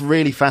 It's just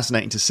really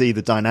fascinating to see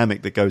the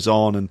dynamic that goes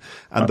on, and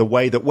the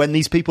way that when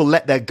these people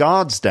let their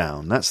guards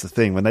down, that's the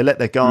thing. When they let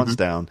their guards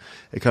down,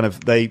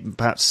 they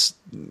perhaps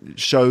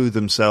show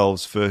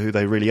themselves for who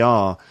they really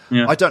are.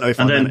 Yeah. I don't know if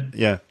And then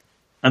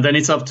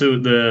it's up to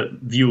the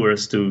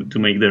viewers to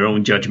make their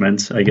own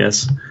judgments, I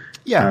guess.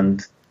 Yeah.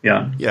 And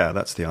yeah,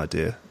 that's the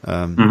idea.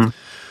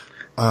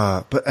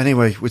 But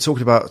anyway, we're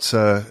talking about.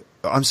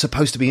 I'm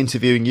supposed to be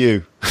interviewing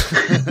you.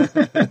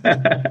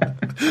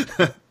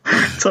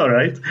 It's all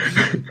right.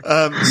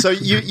 So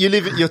you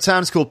live your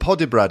town's called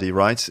Poděbrady,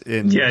 right?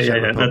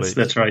 Yeah.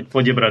 That's right,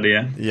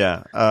 Poděbrady.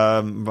 Yeah.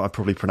 I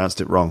probably pronounced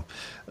it wrong.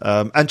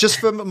 And just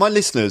for my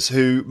listeners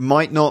who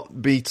might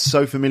not be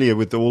so familiar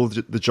with all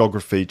the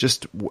geography,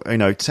 just, you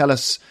know,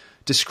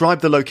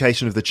 describe the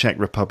location of the Czech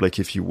Republic,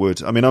 if you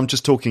would. I mean, I'm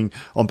just talking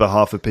on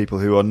behalf of people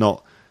who are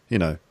not, you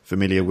know,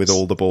 familiar with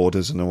all the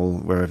borders and all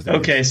wherever.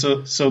 Okay,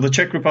 so the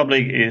Czech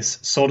Republic is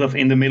sort of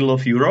in the middle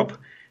of Europe,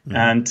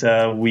 and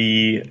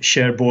we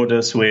share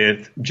borders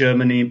with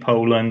Germany,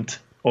 Poland,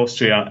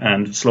 Austria,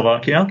 and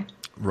Slovakia.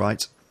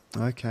 Right.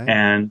 Okay.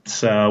 And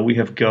we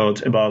have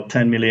got about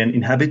 10 million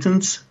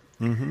inhabitants.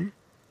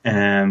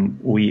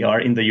 We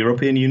are in the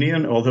European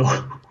Union, although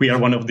we are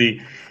one of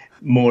the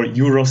more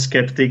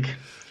Eurosceptic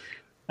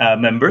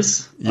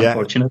members,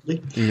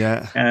 unfortunately.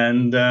 Yeah.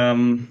 And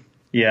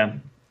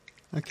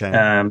okay.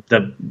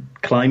 The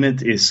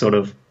climate is sort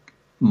of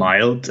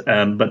mild,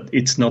 but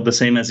it's not the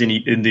same as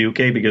in the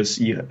UK, because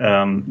you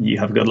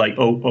have got like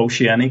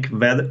oceanic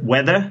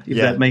weather, if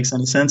that makes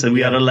any sense. And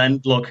we are a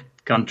landlocked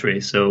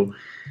country, so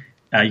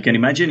you can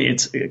imagine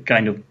it's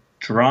kind of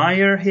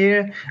drier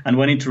here. And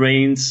when it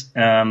rains,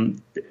 it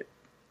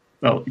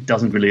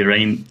doesn't really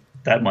rain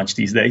that much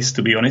these days,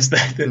 to be honest.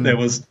 There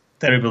was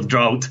terrible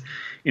drought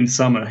in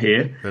summer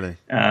here. Really?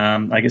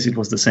 I guess it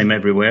was the same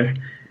everywhere.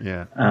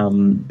 Yeah.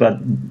 But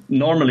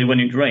normally when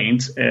it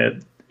rains,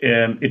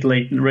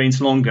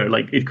 rains longer.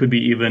 Like it could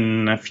be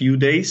even a few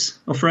days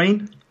of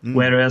rain.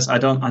 Whereas I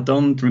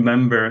don't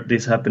remember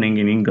this happening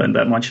in England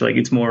that much. Like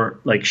it's more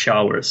like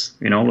showers,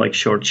 like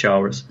short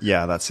showers.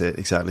 Yeah, that's it.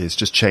 Exactly. It's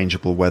just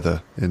changeable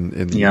weather in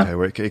the UK,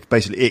 where it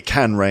basically it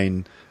can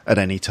rain at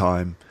any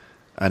time,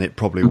 and it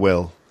probably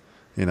will.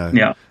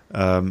 Yeah.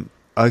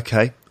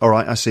 Okay. All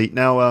right. I see.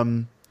 Now,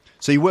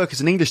 so you work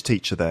as an English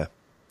teacher there?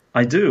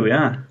 I do.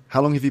 Yeah.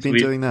 How long have you been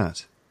doing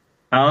that?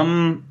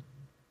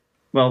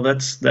 Well,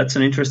 that's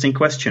an interesting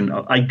question.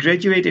 I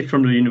graduated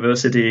from the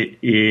university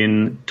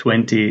in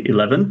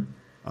 2011,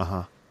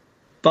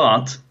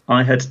 but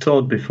I had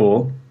taught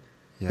before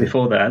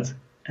that,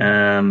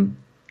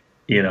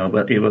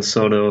 but it was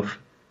sort of,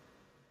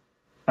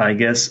 I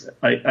guess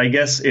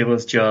it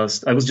was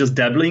just, I was just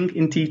dabbling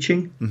in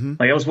teaching.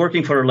 Like I was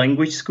working for a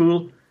language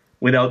school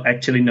without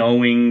actually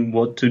knowing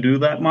what to do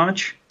that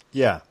much.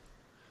 Yeah.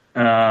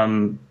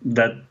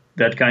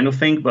 That kind of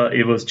thing, but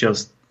it was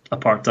just a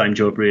part-time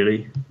job,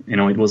 really.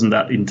 It wasn't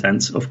that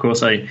intense. Of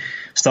course, I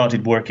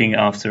started working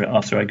after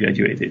I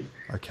graduated.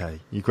 Okay.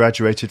 You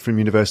graduated from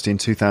university in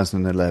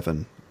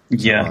 2011.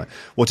 Yeah. Right.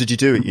 What did you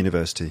do at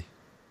university?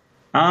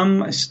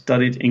 I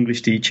studied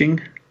English teaching.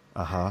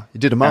 You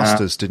did a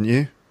master's, didn't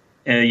you?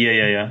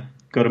 Yeah.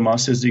 Got a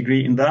master's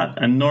degree in that.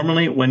 And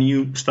normally when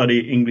you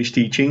study English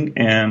teaching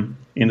in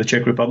the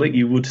Czech Republic,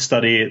 you would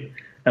study it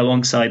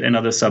alongside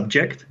another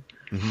subject.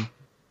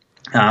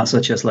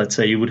 Such as, let's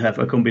say, you would have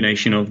a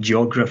combination of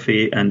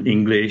geography and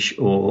English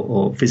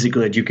or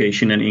physical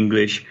education and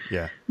English.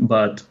 Yeah.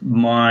 But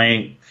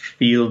my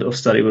field of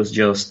study was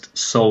just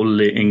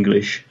solely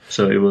English.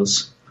 So it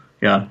was,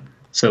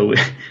 So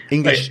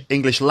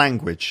English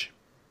language?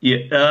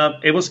 Yeah,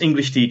 it was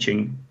English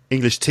teaching.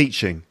 English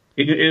teaching?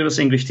 It was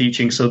English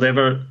teaching. So there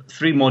were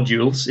 3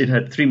 modules. It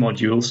had 3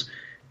 modules.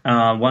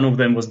 One of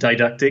them was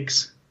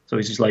didactics. So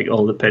it's just like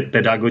all the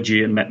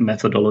pedagogy and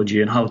methodology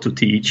and how to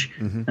teach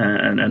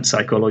and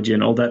psychology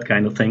and all that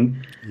kind of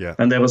thing. Yeah.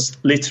 And there was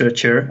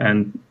literature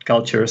and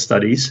culture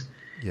studies.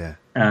 Yeah.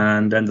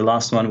 And then the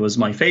last one was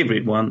my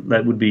favorite one.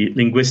 That would be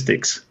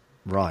linguistics.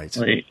 Right.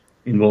 It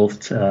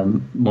involved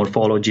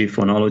morphology,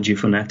 phonology,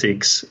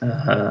 phonetics,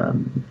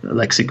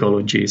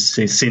 lexicology,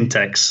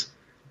 syntax,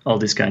 all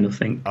this kind of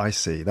thing. I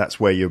see. That's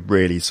where you're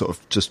really sort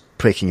of just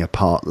picking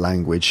apart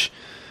language.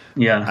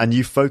 Yeah. And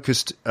you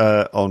focused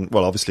on,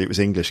 well, obviously it was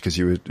English because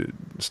you were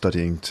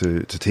studying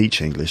to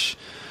teach English.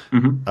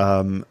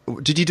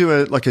 Did you do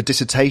a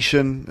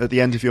dissertation at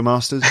the end of your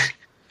master's?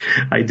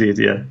 I did,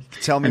 yeah.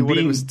 Tell me what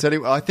it was.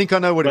 I think I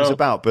know what it was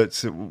about, but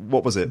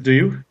what was it? Do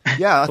you?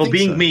 Yeah, I think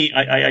being so. me,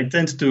 I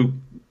tend to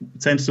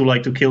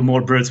like to kill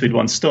more birds with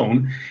one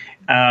stone.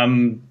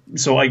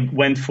 So I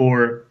went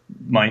for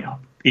my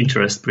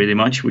interest pretty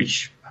much,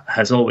 which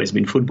has always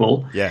been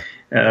football. Yeah.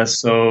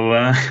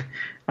 So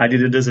I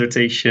did a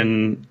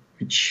dissertation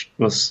which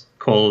was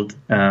called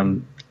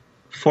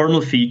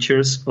Formal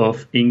Features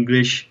of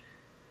English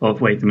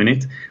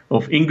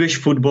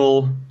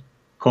football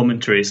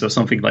commentaries or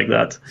something like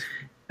that.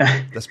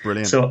 That's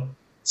brilliant. So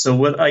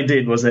what I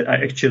did was that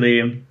I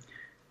actually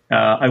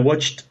I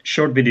watched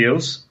short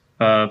videos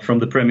from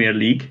the Premier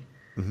League,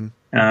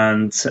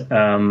 and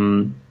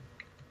then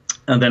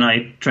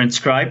I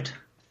transcribed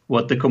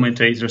what the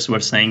commentators were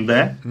saying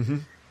there.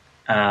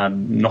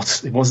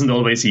 It wasn't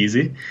always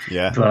easy,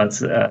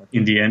 but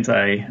in the end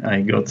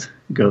I got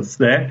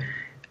there.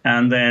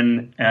 And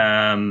then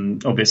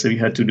obviously we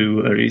had to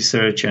do a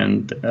research,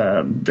 and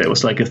there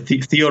was like a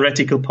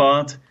theoretical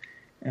part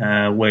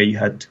where you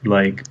had to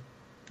like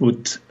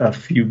put a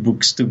few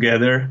books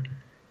together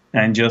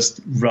and just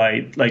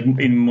write like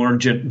in more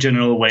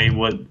general way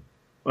what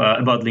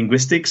about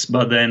linguistics.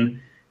 But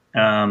then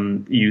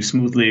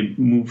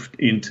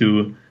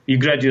you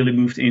gradually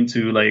moved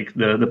into like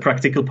the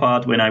practical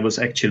part when I was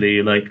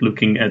actually like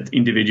looking at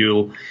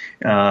individual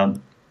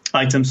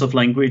items of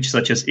language,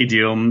 such as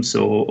idioms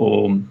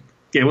or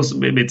it was a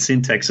bit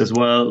syntax as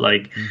well,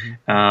 like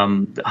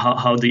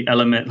how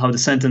the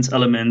sentence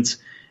elements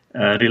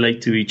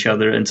relate to each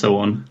other and so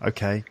on.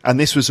 Okay, and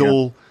this was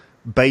all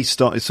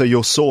based on. So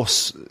your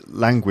source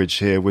language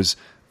here was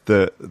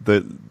the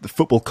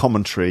football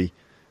commentary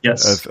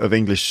of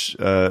English,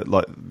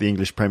 like the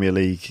English Premier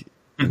League.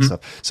 And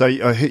stuff. So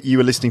you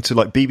were listening to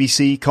like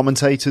BBC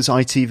commentators,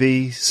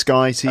 ITV,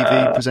 Sky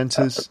TV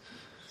presenters,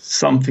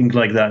 something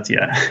like that.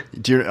 Yeah.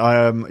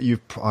 I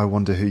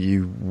wonder who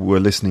you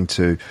were listening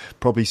to.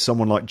 Probably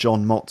someone like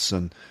John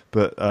Motson.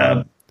 But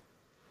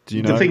do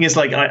you know? The thing is,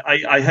 like,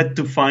 I had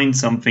to find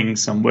something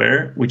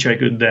somewhere which I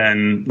could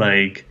then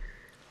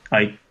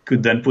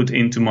put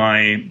into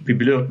my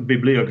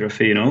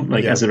bibliography,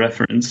 as a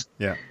reference.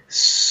 Yeah.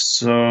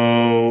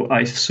 So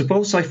I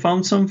suppose I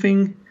found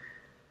something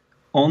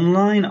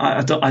online.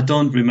 I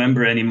don't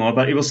remember anymore,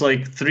 but it was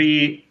like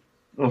 3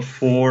 or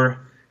 4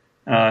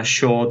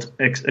 short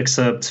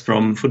excerpts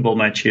from football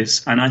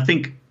matches, and I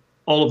think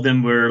all of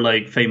them were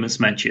like famous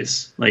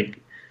matches, like,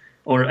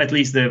 or at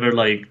least they were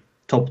like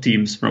top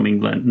teams from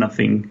England.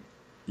 Nothing.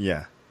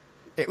 Yeah.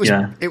 It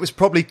was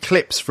probably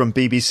clips from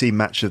BBC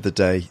Match of the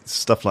Day,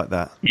 stuff like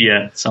that.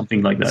 Yeah,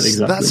 something like that,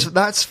 exactly.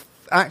 That's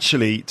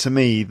actually, to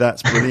me,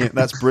 that's brilliant.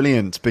 That's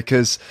brilliant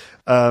because,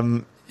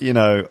 I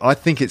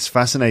think it's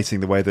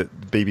fascinating the way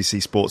that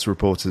BBC sports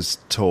reporters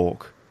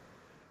talk.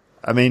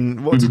 I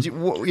mean,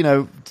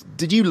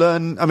 did you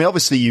learn? I mean,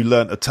 obviously you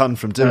learned a ton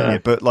from doing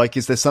it, but like,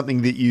 is there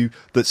something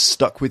that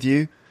stuck with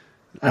you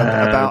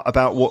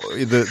about what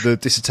the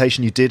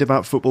dissertation you did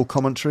about football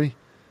commentary?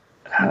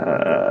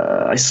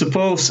 I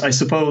suppose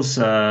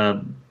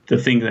the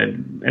thing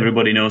that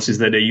everybody knows is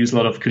that they use a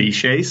lot of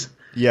cliches.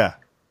 Yeah.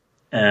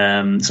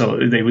 So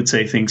they would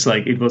say things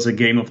like it was a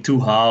game of two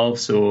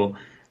halves, or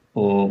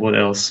what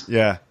else?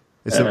 Yeah.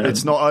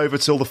 It's not over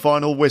till the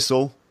final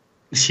whistle.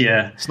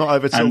 Yeah. It's not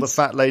over till the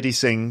fat lady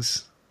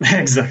sings.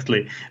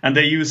 Exactly. And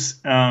they use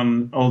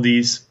all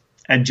these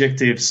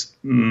adjectives.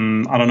 I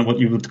don't know what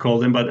you would call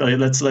them, but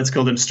let's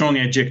call them strong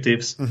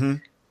adjectives. Mm-hmm.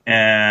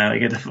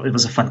 It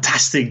was a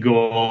fantastic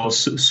goal,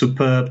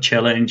 superb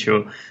challenge,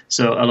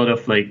 so a lot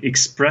of like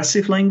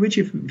expressive language,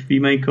 if we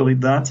may call it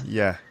that.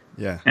 Yeah,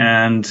 yeah.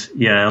 And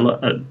a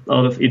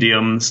lot of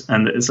idioms,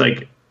 and it's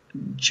like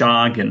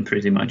jargon,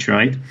 pretty much,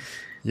 right?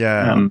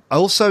 Yeah. I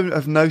also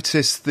have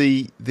noticed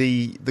the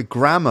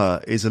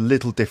grammar is a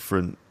little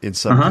different in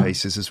some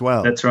cases as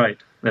well. That's right.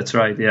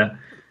 Yeah.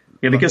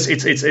 Yeah, because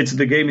it's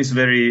the game is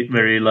very,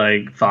 very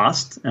like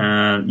fast.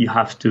 You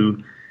have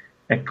to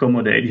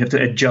accommodate, you have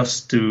to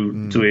adjust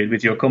to it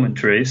with your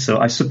commentary. So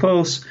I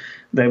suppose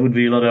there would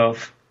be a lot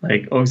of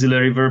like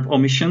auxiliary verb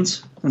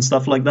omissions and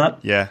stuff like that.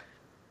 Yeah.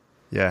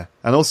 Yeah.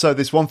 And also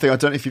this one thing, I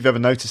don't know if you've ever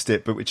noticed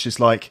it, but which is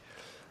like,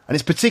 and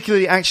it's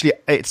particularly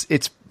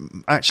it's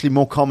actually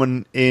more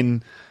common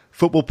in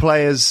football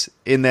players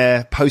in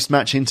their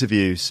post-match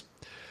interviews,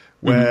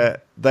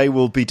 where they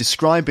will be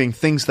describing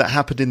things that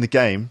happened in the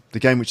game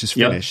which is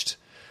finished,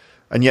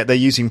 and yet they're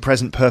using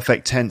present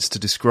perfect tense to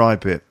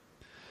describe it.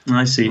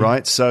 I see.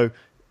 Right, so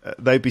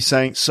they'd be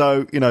saying,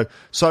 so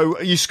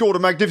you scored a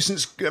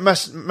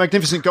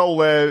magnificent goal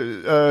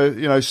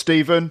there,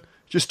 Stephen.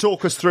 Just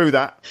talk us through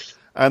that.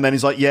 And then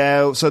he's like,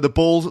 yeah. So the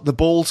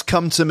ball's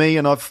come to me,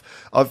 and I've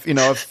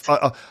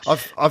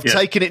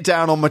taken it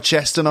down on my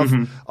chest,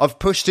 and I've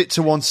pushed it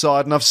to one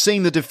side, and I've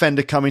seen the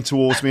defender coming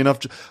towards me, and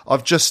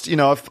I've just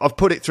I've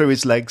put it through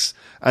his legs,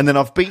 and then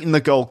I've beaten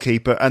the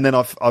goalkeeper, and then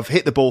I've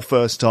hit the ball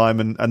first time,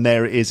 and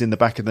there it is in the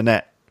back of the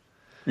net.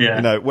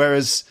 Yeah.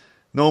 Whereas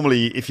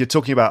normally, if you're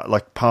talking about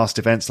like past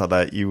events like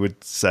that, you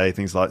would say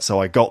things like,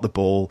 "So I got the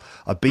ball,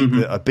 I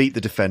beat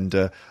the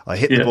defender, I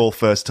hit the ball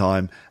first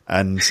time,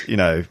 and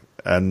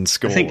and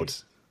scored."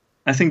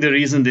 I think the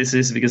reason this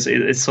is because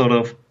it sort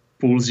of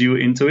pulls you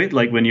into it,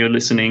 like when you're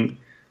listening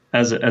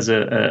as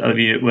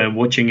a when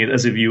watching it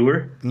as a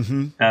viewer.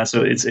 Mm-hmm.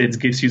 So it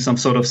gives you some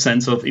sort of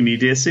sense of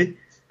immediacy.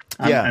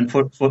 And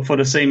for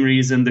the same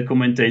reason, the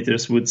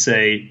commentators would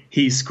say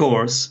he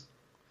scores.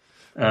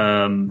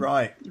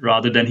 Right.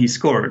 Rather than he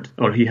scored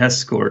or he has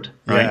scored,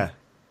 right? Yeah.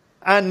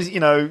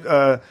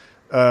 And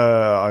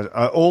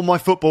all my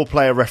football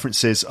player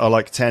references are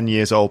like 10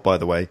 years old, by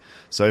the way.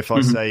 So if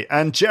I say,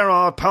 and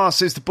Gerrard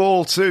passes the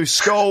ball to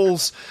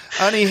Scholes,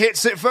 and he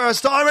hits it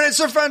first time, and it's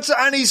a fantastic,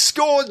 and he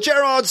scored.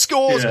 Gerrard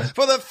scores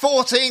for the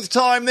 14th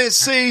time this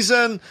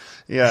season.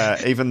 Yeah,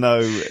 even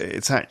though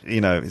it's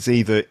it's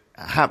either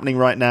happening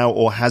right now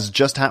or has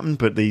just happened,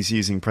 but he's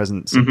using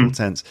present simple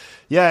tense.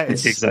 Yeah,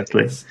 it's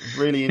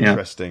really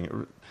interesting.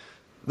 Yeah.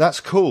 That's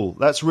cool.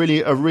 That's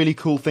really a really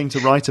cool thing to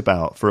write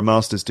about for a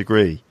master's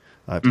degree,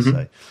 I have to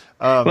say.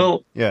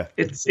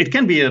 It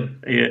can be a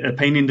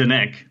pain in the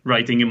neck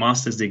writing a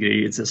master's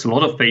degree. It's a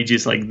lot of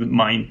pages. Like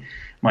mine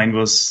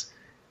was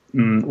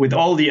with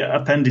all the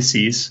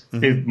appendices.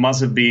 It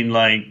must have been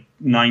like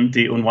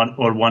 90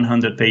 or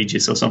 100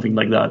 pages or something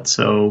like that.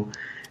 So.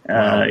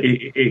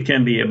 It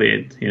can be a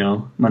bit,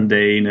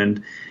 mundane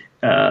and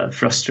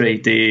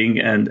frustrating,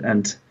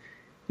 and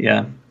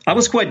I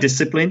was quite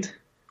disciplined,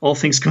 all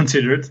things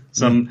considered.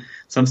 Some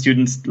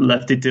students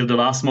left it till the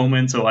last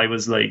moment, so I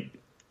was like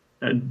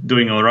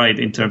doing all right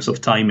in terms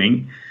of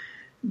timing.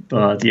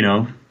 But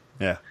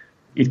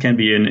it can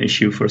be an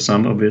issue for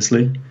some,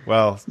 obviously.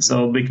 Well,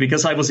 so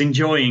because I was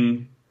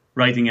enjoying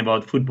writing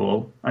about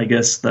football, I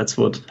guess that's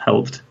what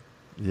helped.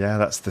 Yeah,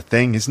 that's the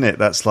thing, isn't it?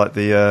 That's like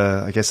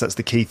I guess that's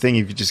the key thing.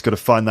 You've just got to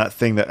find that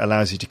thing that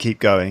allows you to keep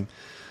going.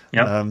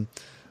 Yeah.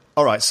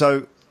 All right.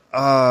 So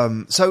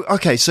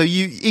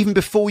you, even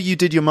before you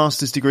did your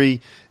master's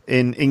degree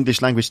in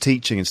English language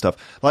teaching and stuff,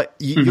 like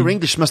your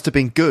English must have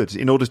been good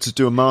in order to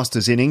do a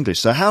master's in English.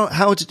 So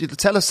how did you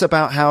tell us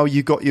about how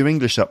you got your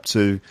English up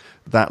to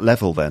that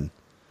level then?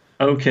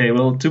 Okay,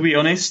 well, to be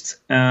honest,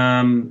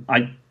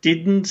 I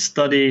didn't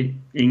study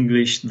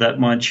English that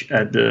much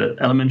at the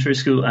elementary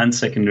school and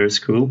secondary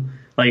school.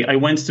 Like, I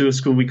went to a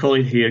school, we call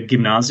it here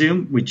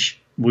gymnasium, which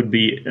would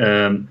be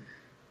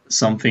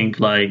something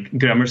like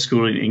grammar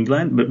school in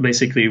England. But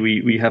basically,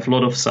 we have a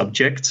lot of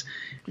subjects,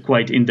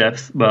 quite in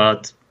depth,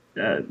 but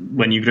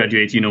when you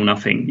graduate, you know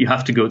nothing. You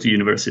have to go to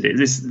university.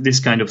 This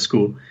kind of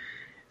school.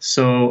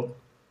 So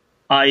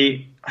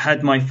I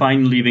had my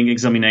final leaving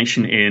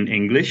examination in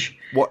English.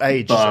 What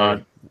age?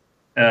 But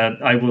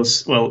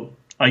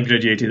I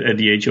graduated at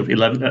the age of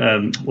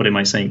 11. What am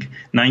I saying?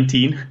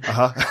 19.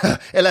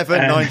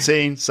 11,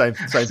 19, same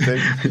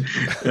thing.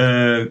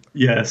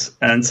 Yes,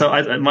 and so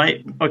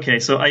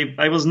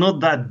I was not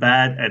that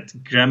bad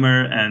at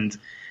grammar, and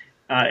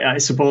I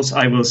suppose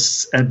I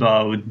was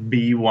about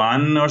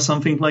B1 or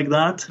something like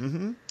that.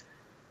 Mm-hmm.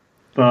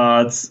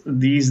 But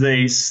these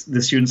days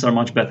the students are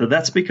much better.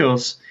 That's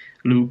because,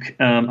 Luke,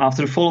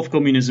 after the fall of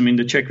communism in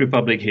the Czech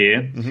Republic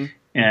here, mm-hmm.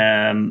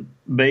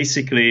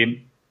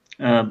 Basically,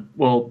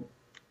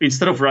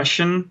 instead of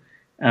Russian,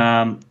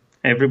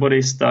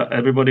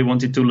 everybody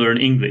wanted to learn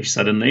English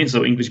suddenly.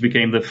 So English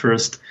became the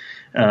first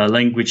foreign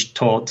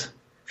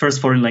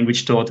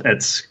language taught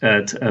at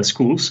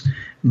schools.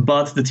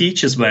 But the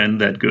teachers weren't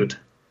that good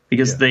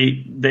because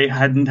they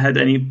hadn't had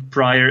any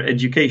prior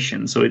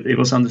education. So it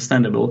was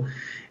understandable.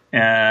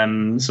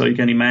 So you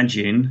can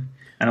imagine.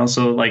 And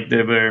also, like,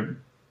 they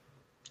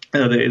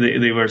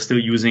were still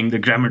using the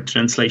grammar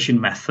translation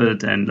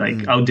method and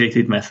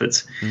outdated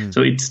methods.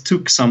 So it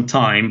took some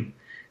time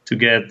to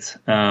get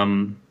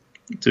to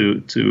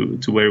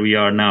where we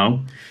are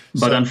now.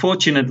 But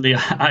unfortunately,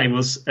 I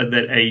was at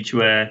that age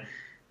where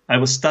I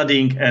was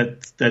studying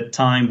at that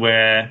time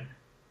where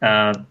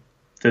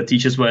the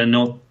teachers were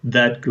not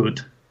that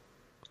good.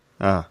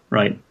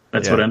 Right.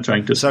 That's what I'm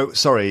trying to say. So,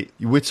 sorry,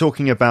 we're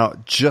talking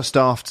about just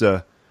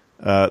after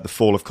the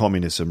fall of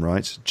communism,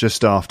 right?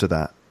 Just after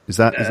that. Is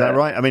that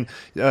right? I mean,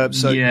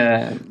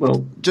 yeah.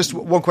 Well, just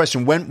one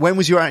question: when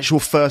was your actual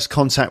first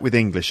contact with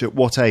English? At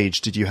what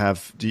age did you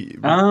have? You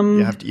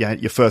had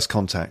your first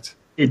contact?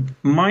 It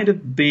might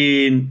have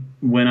been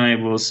when I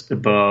was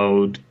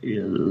about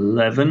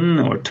 11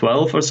 or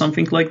 12 or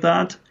something like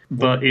that.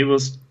 But it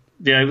was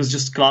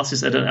just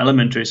classes at an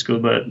elementary school.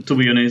 But to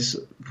be honest,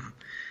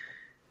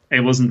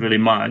 it wasn't really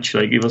much.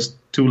 Like, it was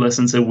 2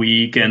 lessons a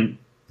week, and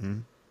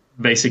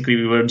basically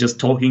we were just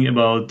talking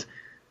about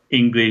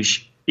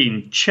English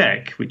in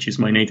Czech, which is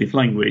my native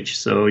language.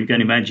 So you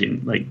can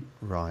imagine,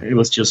 it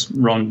was just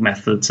wrong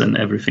methods, and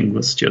everything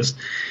was just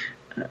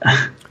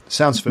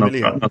sounds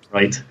familiar. Not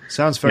right.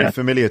 Sounds very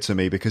familiar to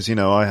me, because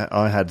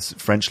I had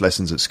French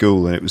lessons at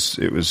school, and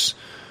it was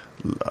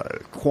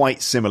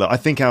quite similar. I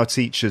think our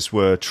teachers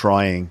were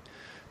trying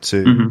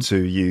to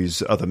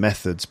use other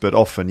methods, but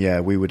often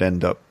we would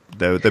end up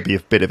there'd be a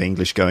bit of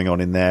English going on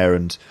in there,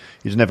 and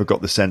you just never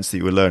got the sense that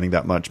you were learning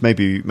that much.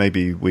 Maybe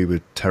we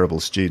were terrible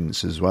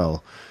students as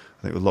well.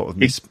 I think a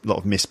lot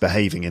of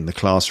misbehaving in the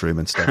classroom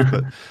and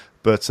stuff,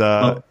 but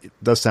it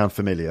does sound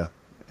familiar.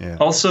 Yeah.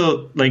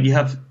 Also, you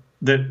have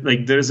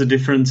there's a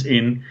difference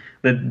in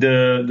that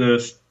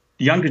the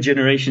younger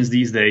generations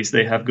these days,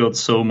 they have got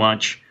so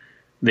much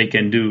they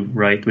can do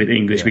right with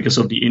English because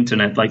of the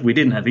internet. Like, we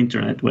didn't have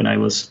internet when I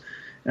was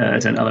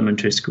at an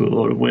elementary school,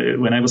 or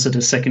when I was at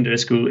a secondary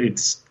school. It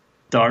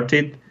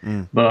started,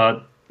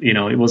 but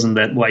it wasn't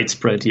that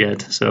widespread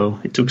yet, so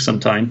it took some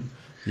time.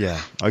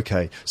 Yeah.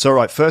 Okay. So,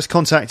 right, first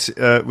contact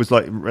was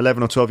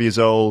 11 or 12 years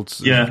old.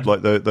 Yeah.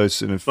 Those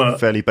sort of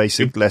fairly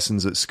basic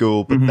lessons at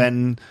school. But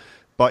then,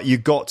 you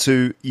got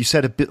to, you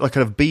said a bit like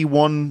kind of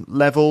B1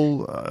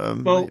 level.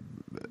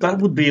 That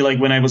would be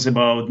when I was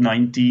about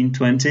 19,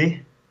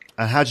 20.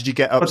 And how did you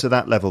get up to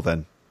that level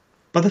then?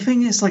 But the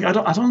thing is, I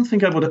don't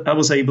think I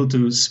was able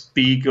to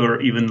speak or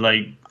even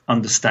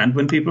understand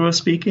when people were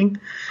speaking.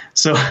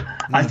 So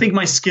I think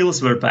my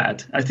skills were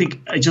bad. I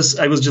think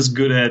I was just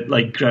good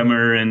at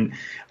grammar, and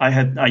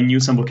I knew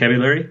some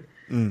vocabulary.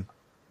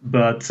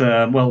 But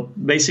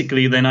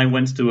basically then I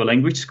went to a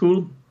language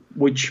school,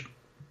 which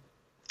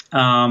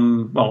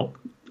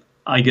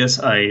I guess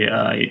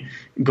I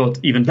got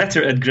even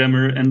better at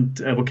grammar and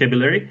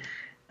vocabulary.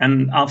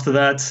 And after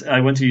that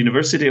I went to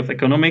University of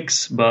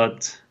Economics,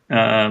 but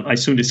I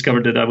soon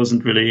discovered that I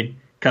wasn't really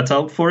cut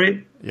out for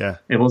it. Yeah,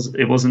 it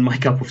wasn't my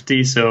cup of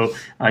tea, so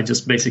I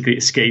just basically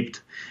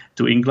escaped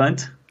to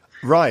England.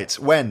 Right.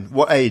 When?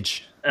 What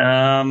age?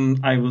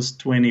 I was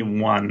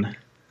 21.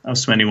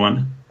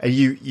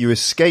 You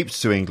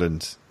escaped to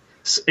England?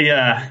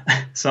 Yeah,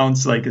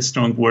 sounds like a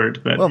strong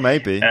word, but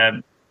maybe.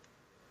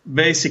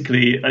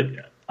 Basically,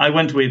 I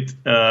went with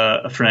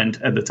a friend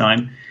at the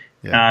time,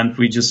 and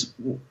we just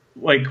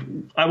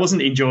I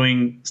wasn't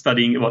enjoying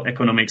studying about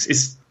economics.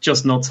 It's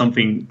just not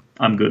something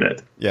I'm good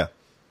at. Yeah.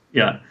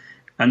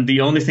 And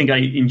the only thing I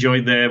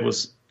enjoyed there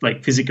was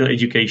physical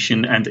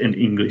education and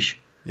English.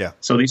 Yeah.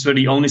 So these were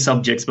the only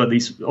subjects, but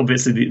these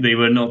obviously they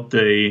were not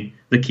the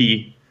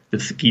key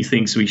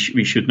things we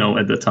should know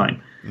at the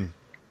time.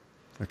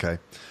 Okay.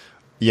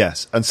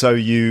 Yes. And so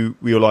you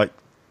were like,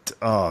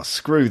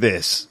 screw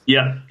this.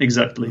 Yeah,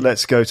 exactly.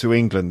 Let's go to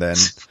England then.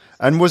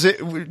 And was it,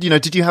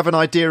 did you have an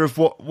idea of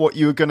what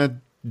you were going to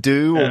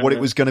do, or what it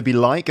was going to be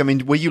like? I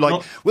mean, were you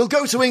we'll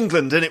go to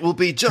England and it will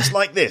be just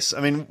like this?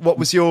 I mean, what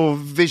was your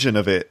vision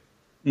of it?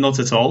 Not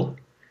at all.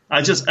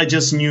 I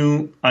just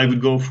knew I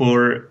would go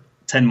for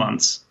 10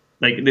 months.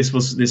 Like this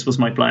was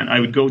my plan. I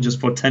would go just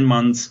for 10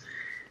 months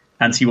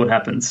and see what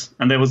happens.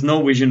 And there was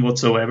no vision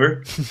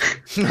whatsoever.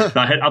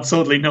 I had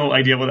absolutely no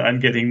idea what I'm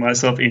getting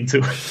myself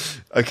into.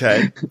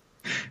 Okay.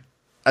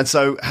 And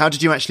so how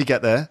did you actually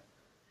get there?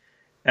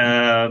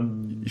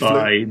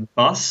 By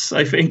bus,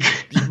 I think.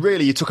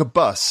 Really? You took a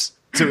bus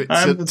to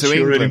I'm not sure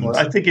England? anymore.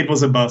 I think it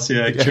was a bus,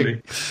 yeah,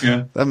 actually.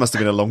 Yeah. That must have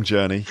been a long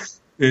journey.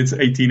 It's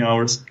 18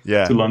 hours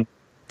to London.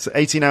 So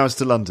 18 hours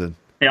to London?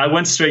 Yeah, I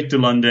went straight to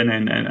London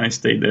and I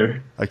stayed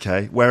there.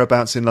 Okay.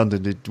 Whereabouts in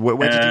London?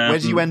 Where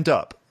did you end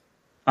up?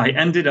 I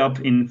ended up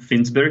in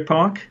Finsbury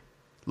Park.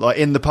 Like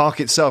in the park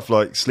itself,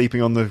 like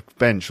sleeping on the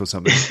bench or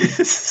something?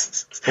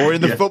 Or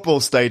in the football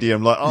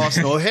stadium, like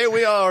Arsenal. Here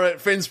we are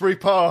at Finsbury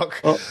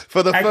Park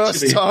for the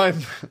first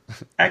time.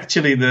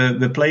 Actually,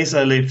 the place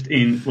I lived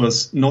in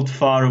was not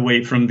far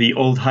away from the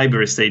old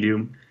Highbury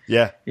Stadium.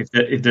 Yeah. If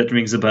that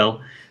rings a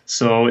bell.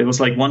 So it was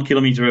like 1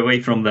 kilometer away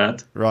from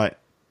that. Right.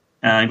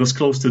 And it was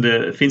close to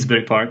the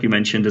Finsbury Park you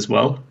mentioned as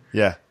well.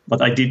 Yeah.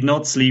 But I did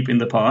not sleep in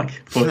the park,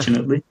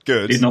 fortunately.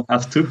 Good. Did not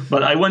have to.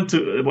 But I went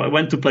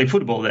to play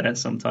football there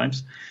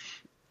sometimes.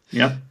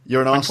 Yeah.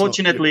 You're an Arsenal.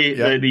 Unfortunately,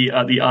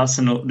 the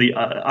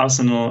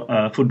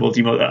Arsenal football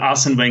team,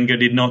 Arsene Wenger,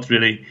 did not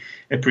really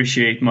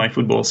appreciate my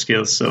football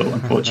skills. So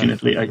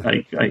unfortunately,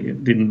 I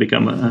didn't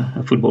become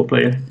a football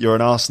player. You're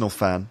an Arsenal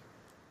fan.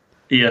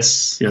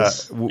 Yes.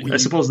 I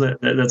suppose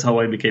that's how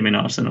I became an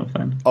Arsenal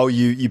fan. Oh,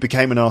 you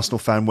became an Arsenal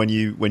fan when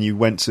you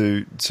went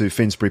to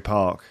Finsbury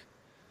Park.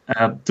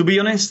 To be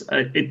honest,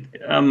 I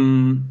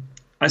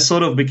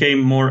sort of became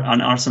more an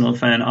Arsenal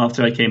fan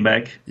after I came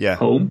back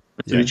home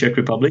to the Czech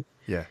Republic.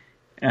 Yeah.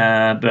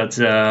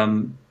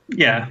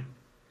 Yeah.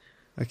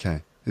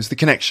 Okay. It's the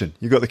connection.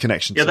 You got the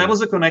connection. Yeah, that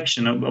was a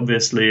connection,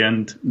 obviously,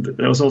 and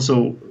there was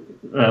also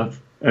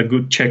a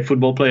good Czech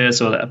football player,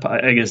 so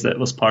I guess that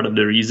was part of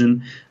the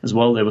reason as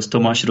well. There was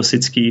Tomáš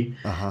Rosický,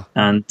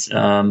 and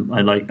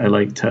I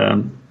liked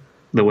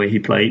the way he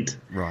played.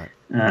 Right.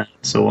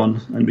 So on,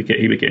 and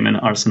he became an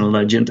Arsenal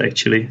legend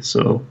actually.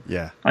 So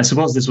I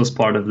suppose this was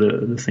part of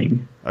the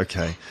thing.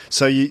 Okay,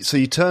 so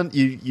you took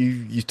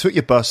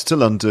your bus to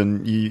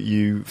London.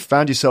 You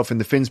found yourself in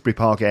the Finsbury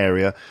Park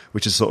area,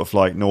 which is sort of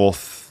like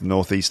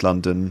northeast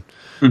London,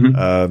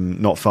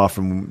 not far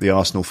from the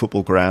Arsenal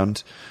football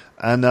ground.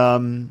 And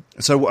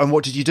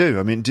what did you do?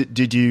 I mean,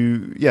 did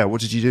you? Yeah,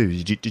 what did you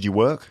do? Did you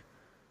work?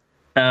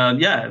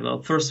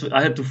 Well, first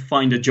I had to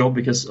find a job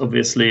because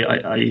obviously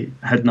I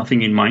had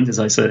nothing in mind. As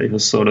I said, it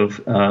was sort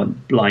of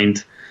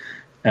blind.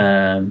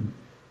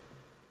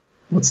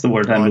 What's the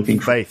word I'm looking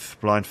for?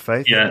 Blind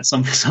faith. Yeah,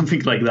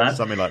 something like that.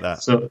 Something like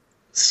that.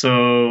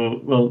 So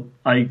well,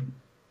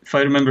 if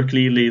I remember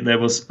clearly, there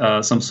was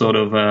some sort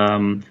of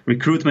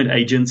recruitment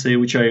agency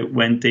which I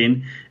went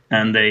in,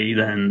 and they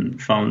then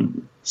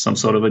found some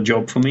sort of a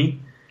job for me.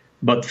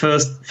 But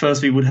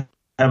first we would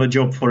have a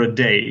job for a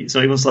day, so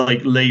it was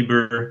like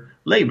labor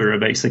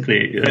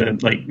basically.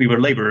 Like we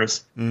were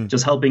laborers,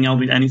 just helping out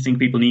with anything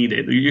people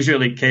needed.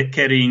 Usually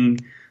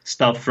carrying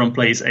stuff from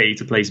place A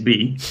to place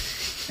B,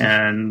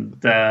 and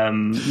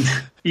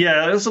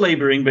it was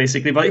laboring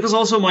basically. But it was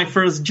also my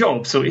first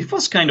job, so it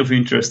was kind of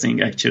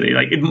interesting actually.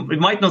 Like it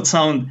might not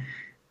sound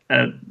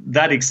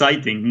that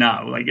exciting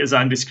now, like as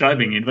I'm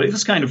describing it, but it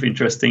was kind of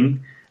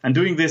interesting. And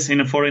doing this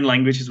in a foreign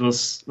language, it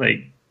was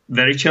like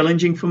very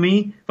challenging for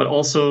me, but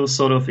also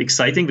sort of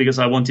exciting because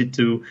I wanted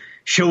to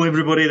show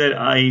everybody that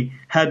I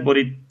had what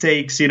it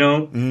takes,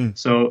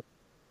 So,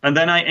 and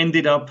then I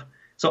ended up.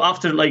 So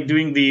after like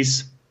doing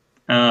these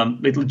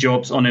little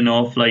jobs on and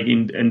off, like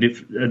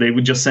if they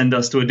would just send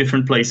us to a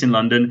different place in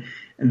London,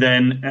 and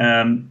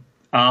then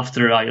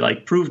after I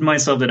like proved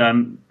myself that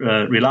I'm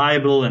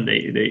reliable and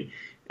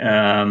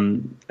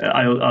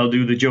I'll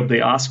do the job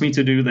they asked me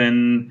to do,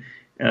 then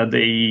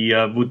they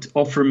would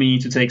offer me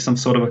to take some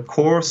sort of a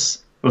course.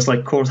 It was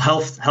like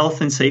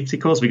health and safety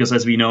course, because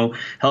as we know,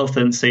 health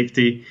and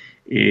safety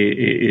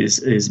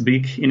is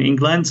big in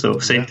England. So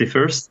safety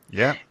first.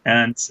 Yeah.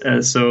 And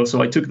so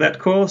I took that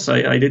course.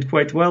 I did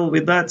quite well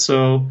with that.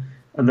 So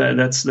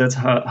that's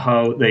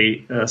how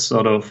they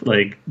sort of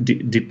like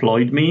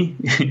deployed me,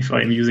 if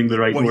I'm using the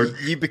right word.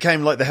 You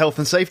became like the health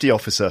and safety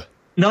officer.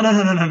 No.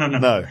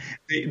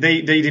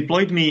 They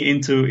deployed me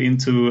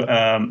into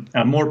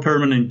a more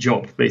permanent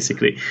job,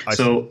 basically.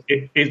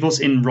 It was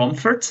in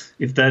Romford,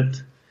 if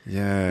that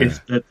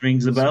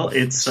rings a bell.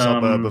 It's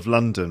suburb of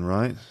London,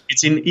 right?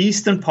 It's in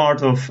eastern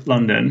part of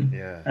London,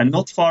 and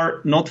not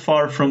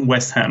far from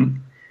West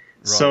Ham.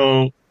 Right.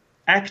 So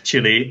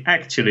actually,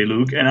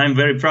 Luke, and I'm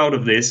very proud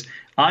of this,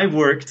 I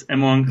worked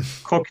among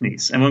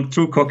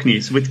true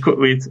Cockneys, with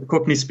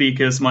Cockney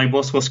speakers. My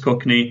boss was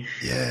Cockney,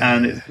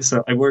 and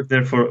so I worked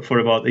there for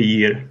about a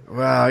year.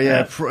 Wow,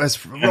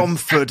 that's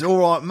Romford. All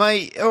right,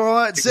 mate. All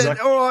right,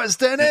 exactly. All right,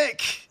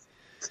 Zdeněk.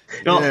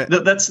 No,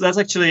 that's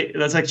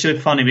actually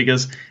funny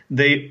because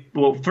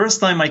first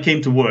time I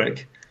came to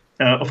work,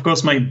 of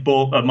course my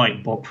boss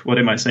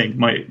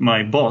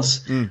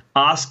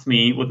asked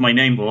me what my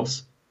name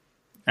was,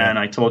 and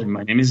I told him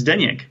my name is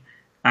Zdeněk,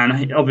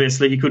 and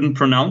obviously he couldn't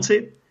pronounce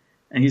it,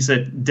 And he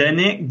said,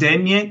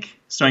 Denyek.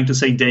 He's trying to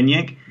say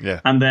Denyek. Yeah.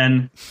 And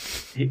then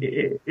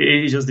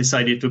he just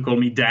decided to call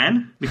me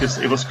Dan because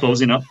it was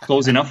close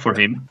enough for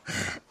him.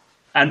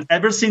 And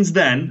ever since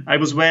then, I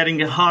was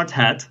wearing a hard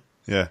hat.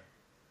 Yeah.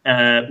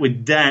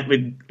 With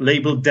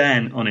labeled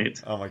Dan on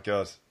it. Oh my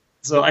God.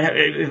 So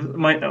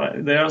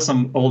there are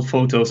some old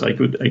photos I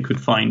could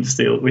find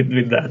still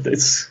with that.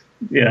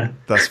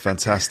 That's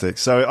fantastic.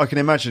 So I can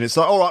imagine it's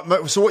like, all right,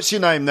 mate, so what's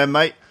your name then,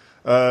 mate?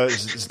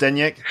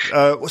 Zdeněk.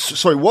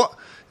 Sorry, what?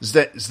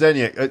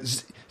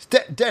 Zdeněk.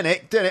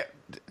 Denyek.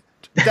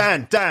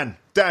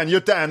 Dan.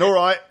 You're Dan. All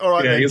right.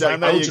 Yeah, then, Dan. Like,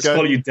 there I'll you just go.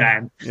 call you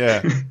Dan.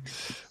 Yeah.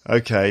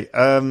 Okay.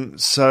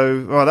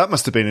 So, that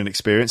must have been an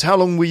experience. How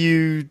long were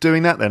you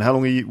doing that then? How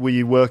long were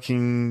you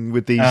working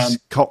with these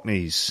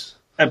Cockneys?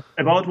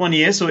 About 1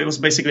 year. So it was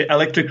basically an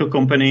electrical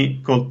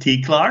company called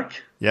T.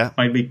 Clark. Yeah.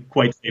 Might be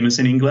quite famous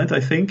in England, I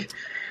think.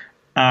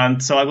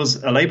 And so I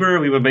was a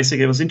laborer.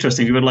 It was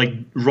interesting. We were like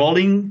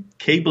rolling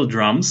cable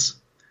drums.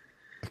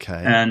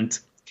 Okay. And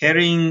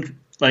carrying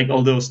like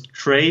all those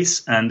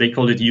trays, and they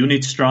called it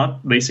unit strut,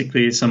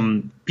 basically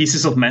some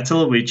pieces of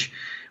metal which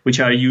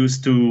are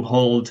used to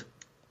hold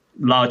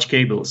large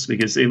cables,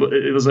 because it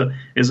was a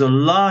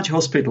large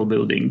hospital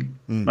building,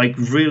 like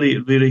really,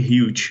 really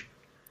huge.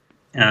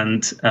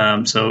 And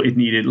so it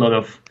needed a lot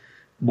of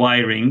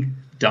wiring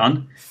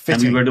done.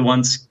 Fitting. And we were the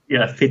ones,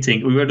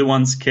 fitting. We were the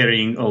ones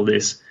carrying all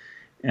this.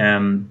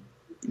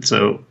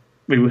 So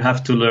we would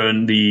have to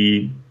learn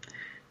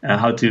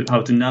how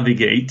to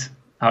navigate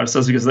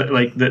ourselves, because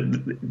like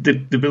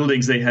the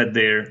buildings, they had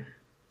their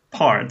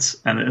parts,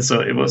 and so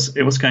it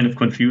was kind of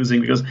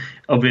confusing, because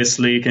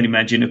obviously you can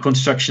imagine a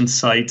construction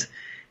site.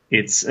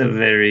 It's a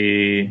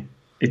living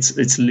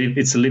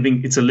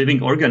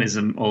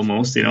organism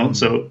almost,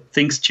 So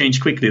things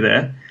change quickly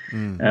there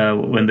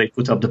when they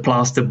put up the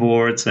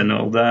plasterboards and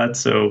all that.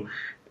 So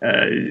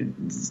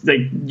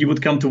you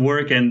would come to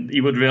work and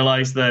you would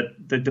realize that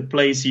the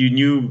place you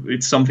knew,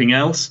 it's something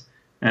else,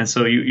 and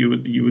so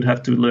you would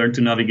have to learn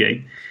to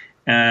navigate.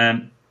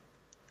 And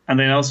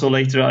then also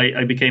later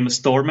I became a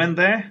storeman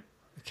there.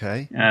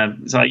 Okay.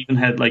 So I even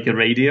had like a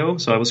radio,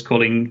 so I was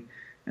calling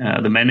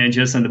the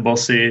managers and the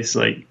bosses,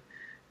 like,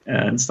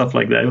 and stuff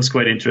like that. It was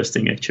quite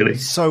interesting, actually.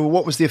 So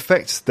what was the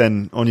effect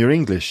then on your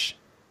English?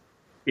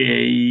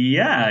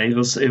 Yeah, it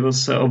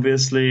was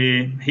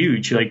obviously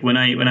huge. Like when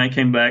I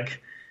came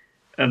back,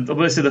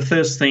 obviously the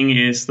first thing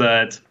is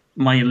that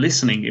my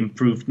listening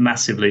improved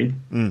massively.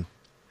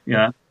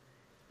 Yeah.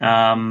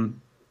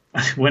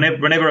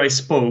 Whenever I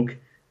spoke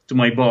to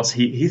my boss,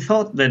 he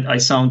thought that I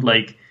sound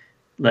like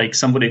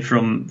somebody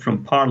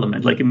from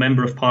Parliament, like a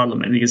member of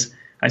Parliament, because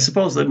I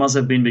suppose that must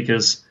have been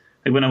because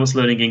when I was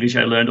learning English,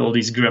 I learned all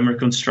these grammar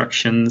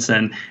constructions,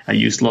 and I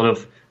used a lot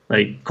of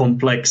like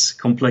complex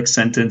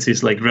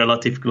sentences, like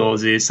relative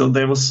clauses. So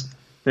there was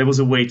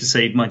a way to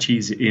say it much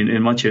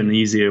in much an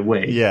easier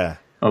way. Yeah,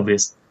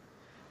 obviously.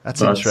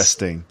 That's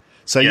interesting.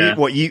 So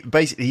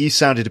you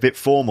sounded a bit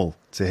formal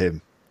to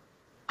him.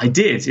 I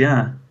did,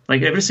 yeah.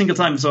 Like every single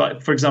time. So,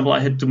 for example, I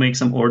had to make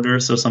some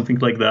orders or something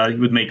like that. He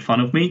would make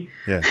fun of me.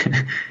 Yeah.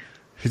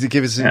 Could you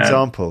give us an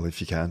example if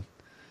you can?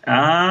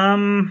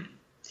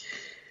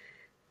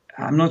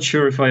 I'm not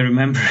sure if I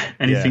remember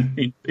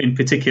anything in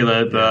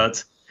particular,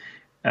 but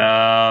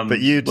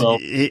you'd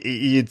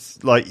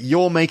like,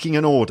 you're making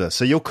an order,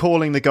 so you're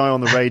calling the guy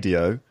on the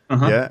radio,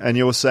 and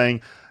you're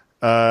saying,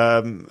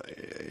 how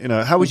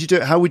would you do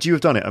it? How would you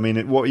have done it? I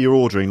mean, what you're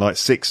ordering, like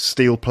 6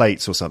 steel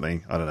plates or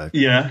something? I don't know.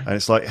 Yeah. And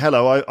it's like,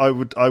 hello,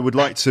 I would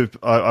like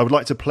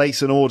to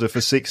place an order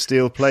for 6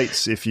 steel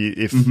plates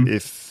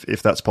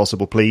if that's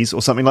possible, please,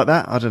 or something like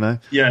that. I don't know.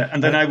 Yeah,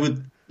 and then I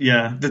would.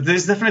 Yeah,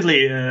 there's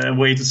definitely a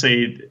way to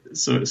say it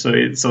so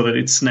that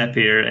it's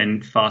snappier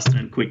and faster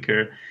and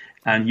quicker,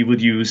 and you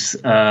would use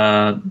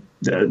the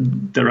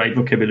right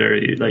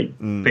vocabulary, like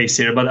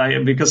pacier.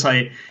 But because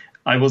I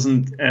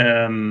wasn't.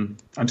 I'm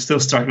still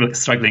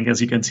struggling,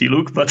 as you can see,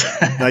 Luke. But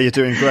no, you're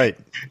doing great.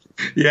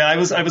 Yeah, I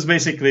was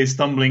basically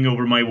stumbling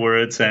over my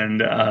words,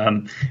 and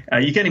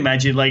you can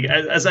imagine, like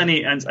as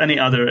any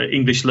other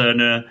English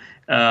learner.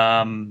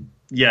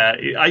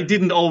 I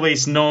didn't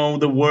always know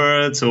the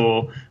words,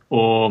 or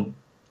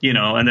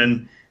and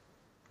then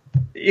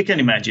you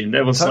can imagine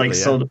there was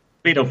sort of a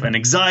bit of an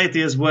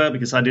anxiety as well,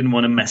 because I didn't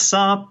want to mess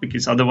up,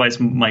 because otherwise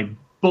my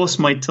boss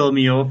might tell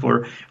me off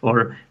or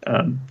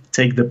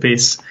take the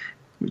piss,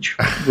 which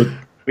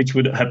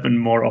would happen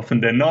more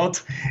often than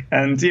not.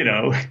 And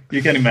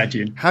you can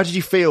imagine. How did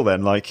you feel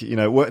then? Like,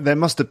 there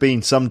must have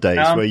been some days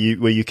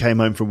where you came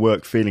home from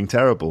work feeling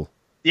terrible.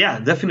 Yeah,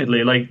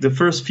 definitely. Like the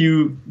first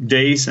few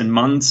days and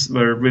months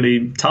were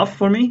really tough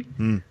for me.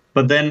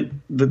 But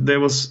then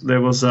there was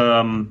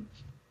a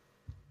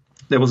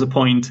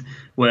point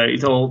where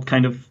it all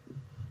kind of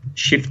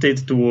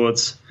shifted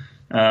towards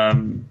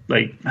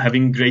like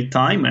having great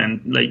time, and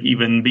like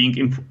even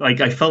being like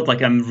I felt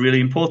like I'm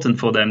really important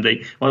for them.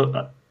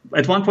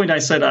 At one point I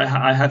said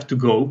I have to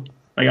go.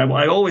 Like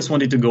I always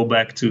wanted to go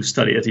back to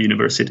study at the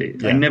university.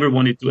 Yeah. I never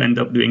wanted to end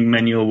up doing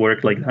manual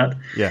work like that.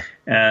 Yeah.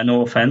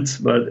 No offense,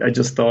 but I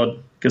just thought,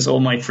 because all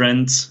my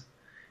friends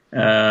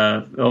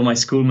all my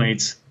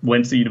schoolmates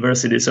went to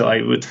university, so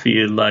I would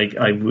feel like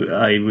I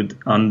would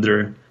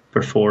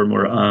underperform,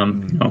 or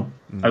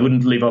I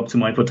wouldn't live up to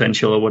my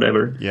potential or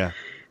whatever. Yeah.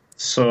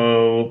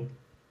 So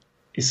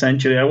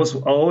essentially, I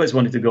always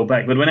wanted to go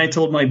back. But when I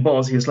told my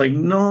boss, he was like,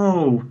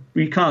 "No,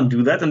 we can't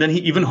do that." And then he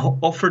even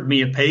offered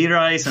me a pay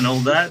rise and all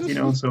that,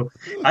 So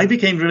I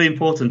became really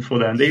important for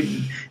them.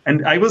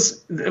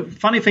 The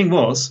funny thing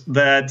was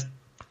that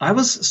I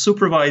was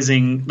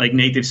supervising like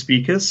native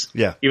speakers,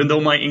 even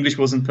though my English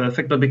wasn't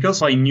perfect. But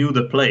because I knew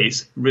the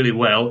place really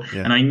well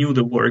and I knew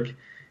the work,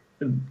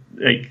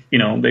 they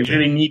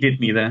really needed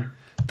me there.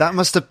 That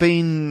must have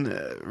been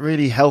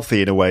really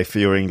healthy in a way for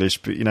your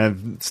English, but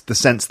the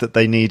sense that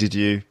they needed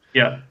you.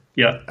 Yeah.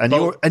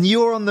 And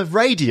you're on the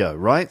radio,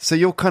 right? So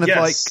you're kind of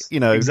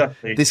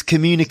exactly. this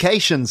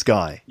communications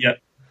guy.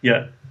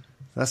 Yeah.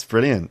 That's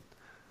brilliant.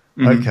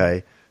 Mm-hmm.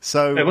 Okay.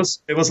 So it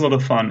was a lot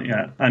of fun,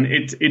 and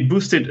it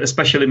boosted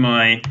especially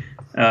my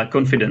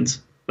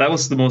confidence. That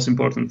was the most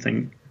important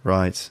thing.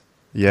 Right.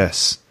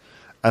 Yes.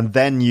 And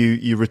then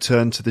you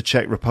returned to the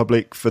Czech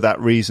Republic for that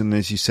reason,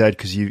 as you said,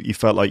 because you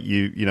felt like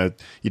you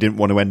didn't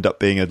want to end up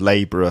being a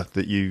labourer,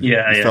 that you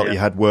felt you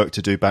had work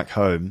to do back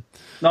home.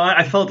 No,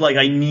 I felt like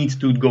I need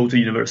to go to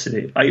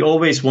university. I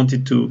always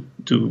wanted to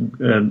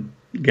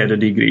get a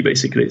degree,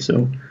 basically.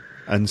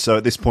 And so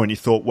at this point you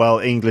thought, well,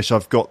 English,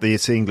 I've got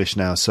it's English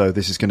now, so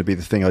this is going to be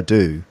the thing I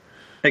do.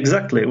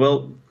 Exactly.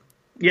 Well,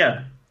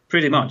 yeah,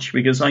 pretty much,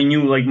 because I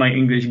knew like my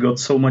English got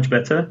so much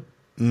better.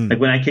 Like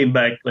when I came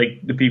back, like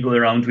the people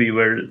around me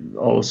were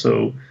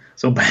also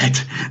so bad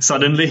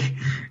suddenly.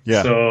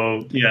 Yeah.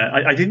 So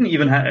I didn't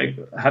even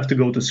have to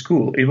go to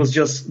school. It was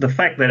just the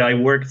fact that I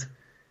worked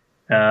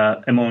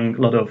among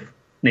a lot of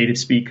native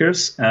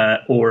speakers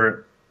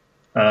or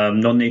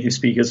non-native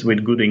speakers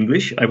with good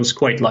English. I was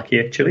quite lucky,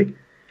 actually.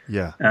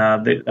 Yeah.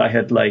 I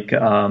had like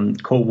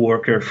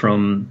co-worker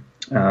from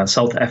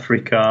South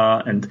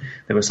Africa, and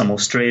there were some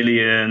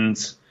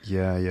Australians.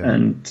 Yeah.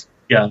 And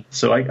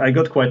so I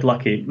got quite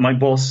lucky. My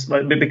boss,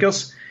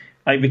 because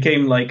I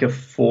became like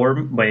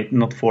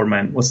not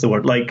foreman. What's the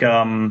word? Like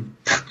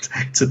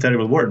it's a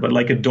terrible word, but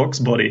like a dog's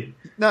body.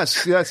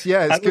 It's good.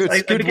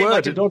 I good became word.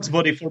 like a dog's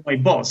body for my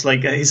boss,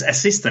 like his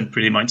assistant,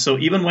 pretty much. So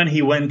even when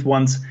he went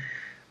once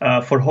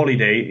for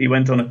holiday, he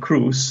went on a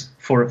cruise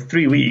for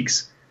 3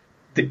 weeks.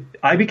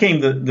 I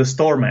became the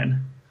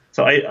storeman.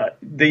 So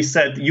they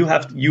said you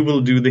will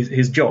do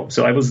his job.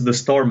 So I was the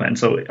storeman.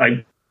 So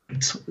I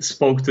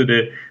spoke to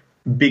the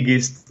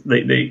biggest,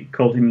 they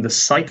called him the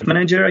site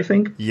manager, I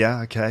think.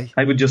 Yeah, okay.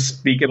 I would just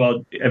speak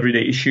about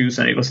everyday issues,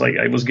 and it was like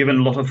I was given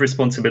a lot of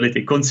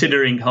responsibility,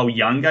 considering how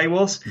young I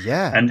was.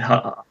 Yeah. And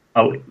how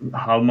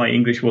my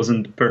English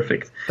wasn't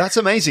perfect. That's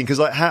amazing, because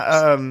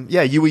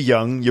you were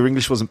young, your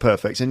English wasn't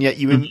perfect, and yet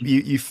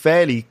you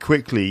fairly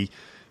quickly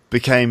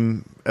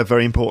became a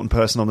very important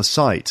person on the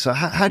site. So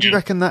how do you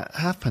reckon that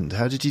happened?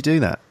 How did you do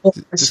that? Well,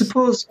 I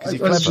suppose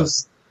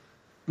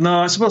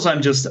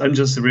I'm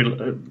just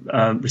real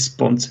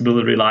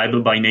responsible,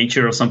 reliable by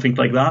nature, or something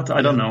like that.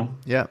 I don't know.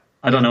 Yeah,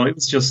 I don't know. It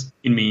was just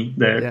in me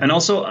there, and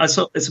also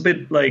it's a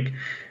bit like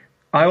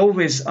I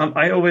always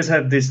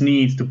have this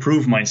need to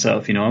prove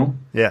myself.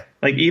 Yeah.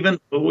 Like even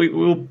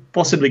we'll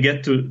possibly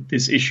get to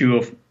this issue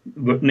of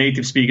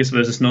native speakers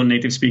versus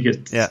non-native speakers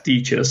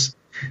teachers.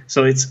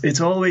 So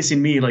it's always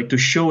in me, like, to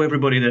show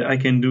everybody that I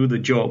can do the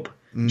job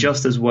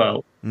just as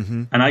well.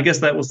 Mm-hmm. And I guess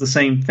that was the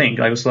same thing.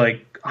 I was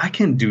like, I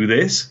can do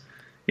this.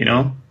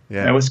 Yeah.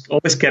 I was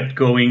always kept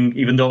going,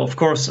 even though, of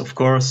course,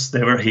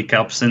 there were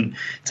hiccups and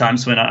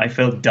times when I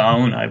felt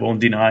down. I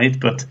won't deny it,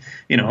 but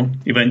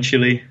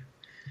eventually,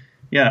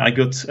 I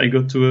got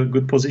to a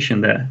good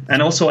position there,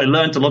 and also I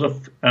learned a lot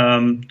of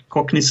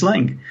Cockney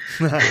slang.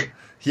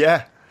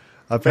 Yeah,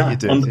 I bet you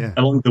did.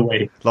 Along the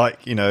way,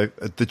 like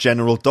the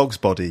general dog's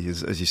body,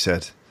 as you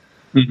said.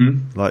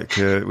 Mm-hmm. Like,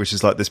 which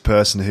is like this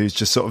person who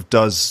just sort of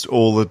does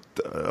all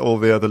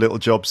the other little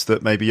jobs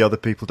that maybe other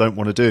people don't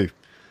want to do.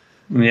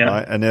 Yeah.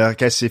 Right? And I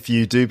guess if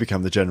you do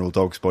become the general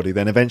dog's body,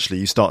 then eventually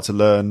you start to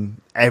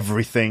learn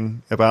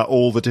everything about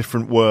all the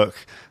different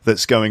work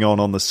that's going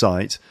on the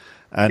site.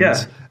 And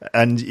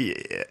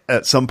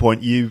at some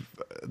point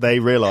they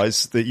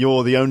realise that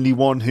you're the only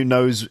one who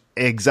knows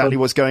exactly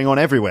what's going on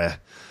everywhere.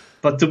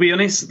 But to be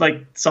honest,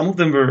 like, some of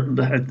them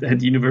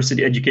had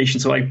university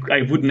education, so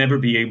I would never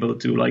be able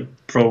to like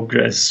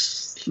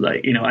progress.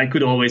 Like, I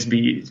could always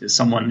be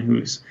someone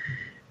who's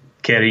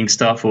carrying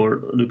stuff or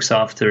looks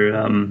after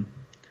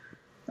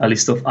a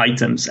list of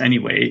items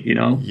anyway,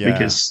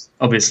 because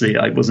obviously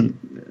I wasn't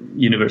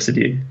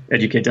university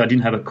educated. I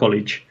didn't have a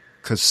college.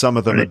 Because some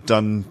of them had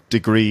done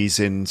degrees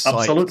in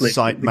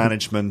site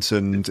management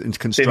and in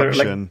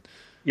construction.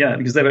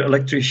 Because they were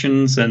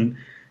electricians, and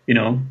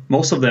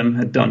most of them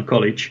had done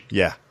college.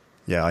 Yeah,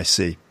 I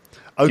see.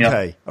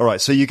 Okay, all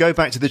right. So you go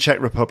back to the Czech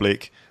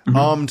Republic,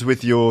 armed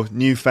with your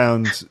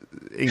newfound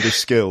English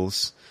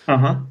skills,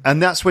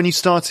 and that's when you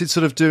started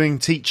sort of doing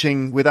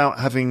teaching without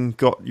having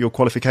got your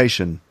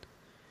qualification.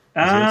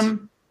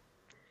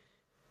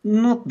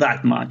 Not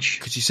that much.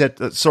 Because you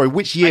said, sorry,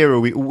 which year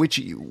are we? What's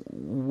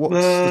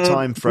the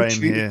time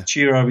frame here? Which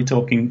year are we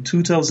talking?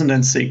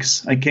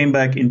 2006. I came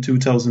back in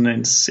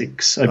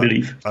 2006, I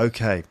believe.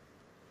 Okay.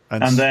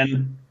 And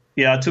then,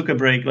 I took a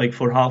break like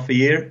for half a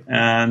year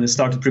and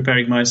started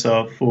preparing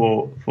myself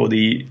for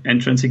the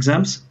entrance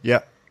exams.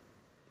 Yeah.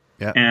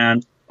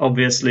 And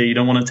obviously, you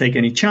don't want to take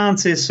any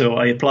chances, so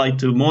I applied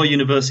to more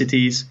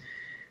universities.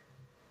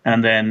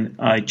 And then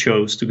I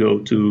chose to go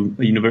to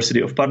the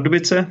University of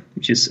Pardubice,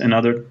 which is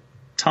another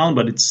town,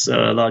 but it's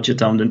a larger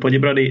town than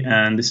Poděbrady.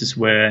 And this is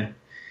where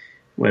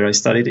I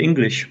studied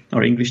English,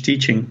 or English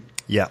teaching.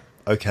 Yeah,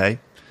 okay.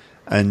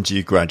 And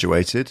you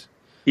graduated?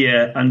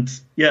 Yeah, and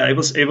it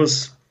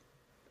was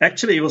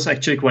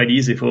actually quite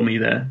easy for me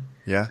there.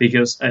 Yeah.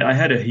 Because I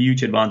had a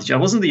huge advantage. I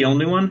wasn't the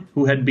only one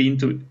who had been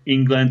to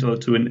England or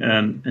to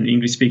an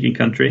English-speaking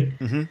country.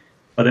 Mm-hmm.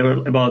 But there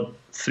were about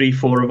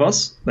 3-4 of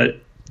us, but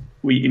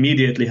we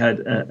immediately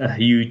had a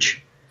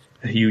huge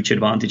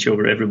advantage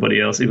over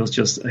everybody else. It was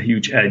just a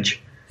huge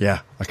edge. Yeah,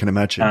 I can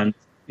imagine. And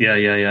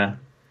yeah.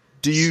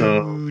 Do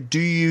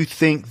you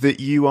think that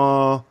you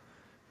are?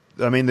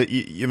 I mean,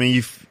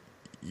 you've.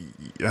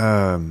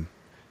 Let's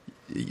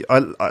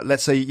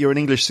say you're an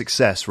English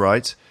success,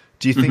 right?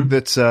 Do you think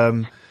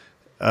that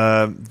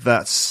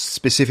that's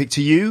specific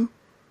to you?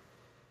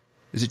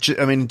 Is it?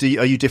 I mean,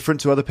 are you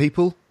different to other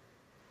people?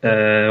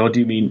 What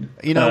do you mean?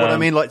 You know what I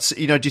mean? Like, do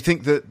you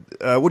think that?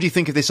 What do you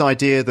think of this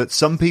idea that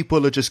some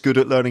people are just good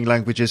at learning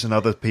languages and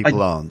other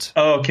people aren't?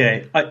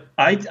 Okay,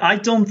 I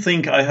don't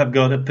think I have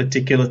got a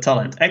particular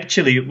talent.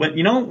 Actually, when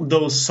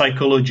those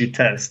psychology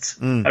tests,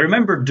 I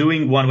remember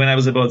doing one when I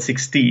was about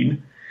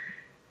 16,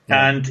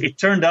 and it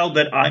turned out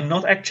that I'm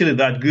not actually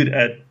that good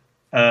at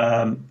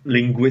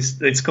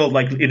It's called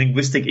like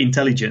linguistic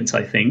intelligence,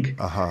 I think.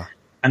 Uh-huh.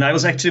 And I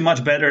was actually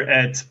much better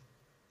at,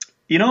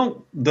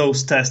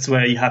 those tests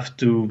where you have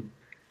to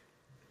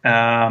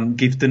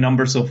give the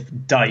numbers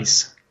of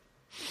dice.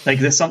 Like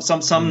there's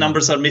some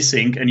numbers are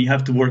missing and you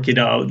have to work it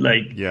out.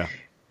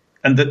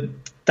 And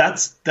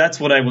that's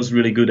what I was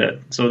really good at.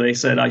 So they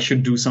said I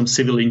should do some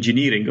civil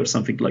engineering or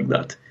something like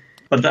that.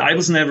 But I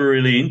was never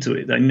really into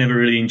it. I never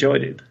really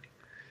enjoyed it.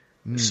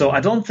 So I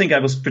don't think I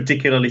was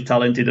particularly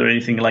talented or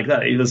anything like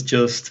that. It was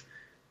just,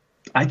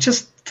 I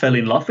just fell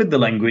in love with the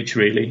language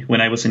really when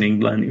I was in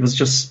England. It was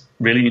just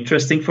really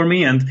interesting for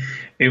me, and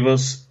it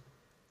was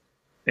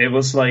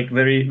like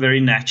very, very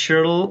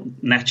natural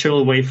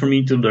way for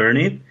me to learn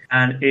it.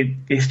 And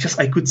it's just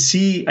I could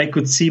see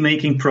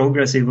making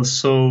progress. It was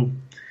so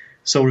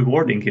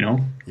rewarding,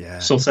 Yeah.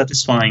 So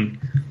satisfying.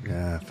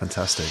 Yeah,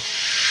 fantastic.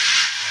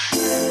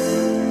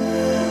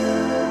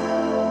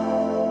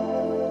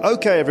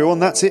 Okay, everyone,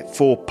 that's it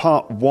for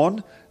part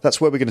 1.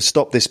 That's where we're going to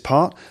stop this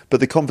part, but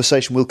the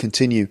conversation will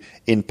continue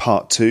in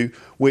part 2,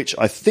 which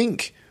I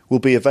think will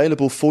be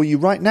available for you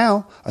right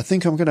now. I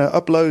think I'm going to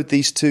upload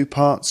these 2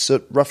 parts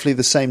at roughly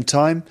the same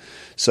time,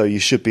 so you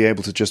should be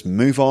able to just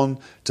move on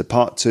to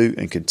part 2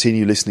 and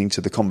continue listening to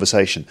the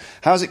conversation.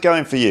 How's it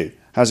going for you?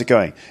 How's it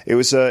going? It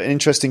was an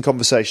interesting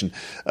conversation.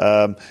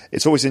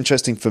 It's always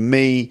interesting for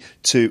me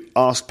to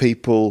ask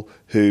people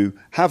who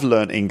have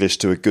learned English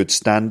to a good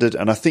standard,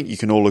 and I think you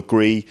can all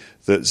agree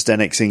that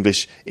Zdenek's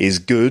English is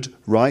good,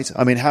 right?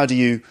 I mean, how do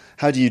you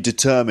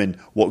determine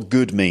what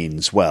good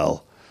means?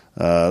 Well,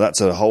 that's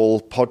a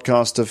whole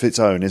podcast of its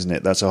own, isn't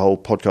it? That's a whole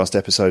podcast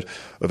episode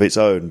of its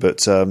own.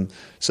 But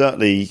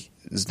certainly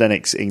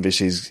Zdenek's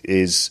English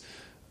is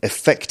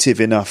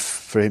effective enough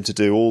for him to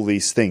do all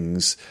these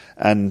things,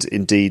 and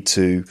indeed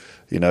to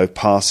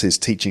pass his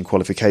teaching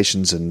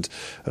qualifications and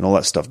all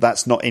that stuff.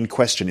 That's not in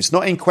question. It's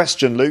not in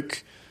question,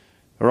 Luke.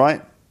 All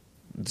right?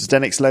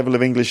 Zdenek's level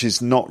of English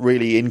is not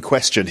really in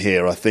question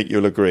here, I think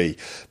you'll agree.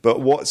 But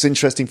what's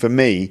interesting for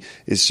me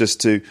is just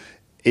to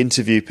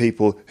interview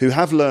people who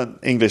have learnt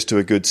English to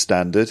a good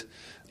standard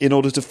in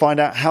order to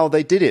find out how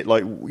they did it.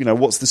 Like,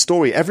 what's the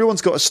story?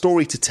 Everyone's got a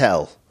story to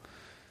tell,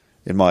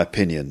 in my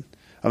opinion.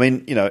 I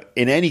mean,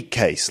 in any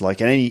case,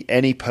 like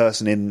any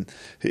person in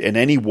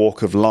any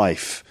walk of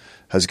life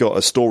has got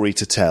a story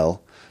to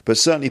tell, but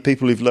certainly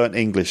people who've learnt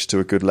English to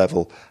a good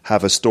level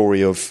have a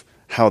story of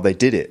how they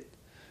did it.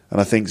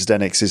 And I think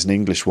Zdenek's is an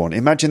English one.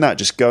 Imagine that,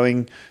 just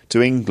going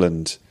to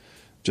England,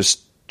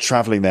 just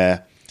travelling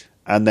there,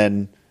 and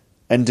then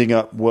ending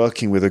up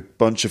working with a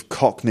bunch of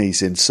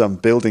cockneys in some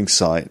building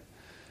site.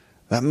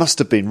 That must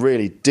have been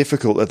really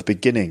difficult at the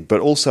beginning, but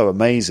also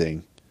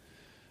amazing.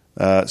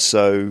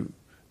 So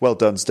well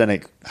done,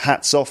 Zdenek.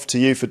 Hats off to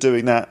you for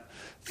doing that.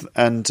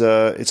 And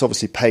it's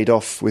obviously paid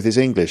off with his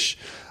English.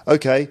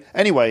 Okay,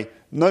 anyway,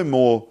 no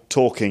more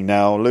talking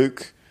now,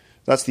 Luke.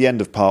 That's the end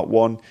of part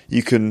 1.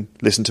 You can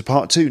listen to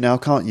part 2 now,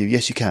 can't you?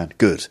 Yes, you can.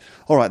 Good.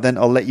 All right, then,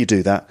 I'll let you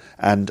do that.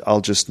 And I'll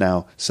just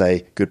now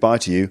say goodbye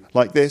to you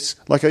like this,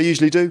 like I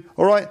usually do.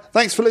 All right,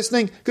 thanks for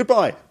listening.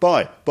 Goodbye.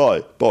 Bye.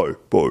 Bye. Bye.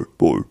 Bye.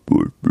 Bye.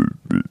 Bye.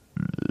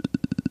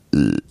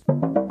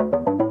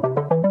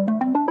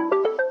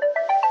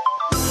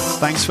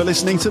 Thanks for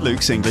listening to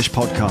Luke's English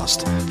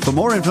podcast. For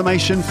more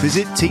information,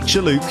 visit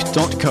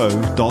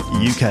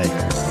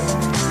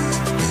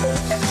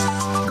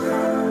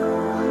teacherluke.co.uk.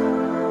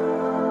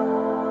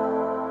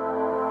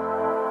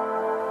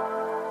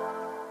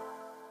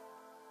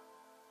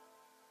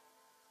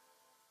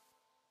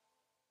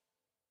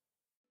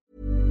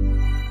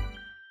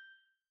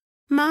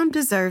 Mom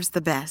deserves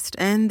the best,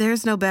 and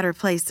there's no better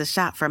place to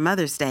shop for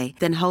Mother's Day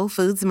than Whole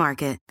Foods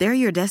Market. They're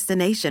your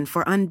destination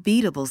for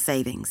unbeatable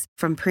savings,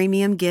 from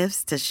premium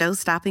gifts to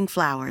show-stopping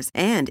flowers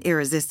and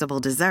irresistible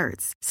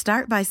desserts.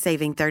 Start by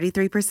saving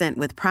 33%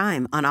 with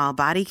Prime on all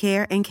body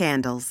care and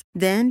candles.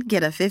 Then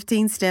get a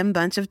 15-stem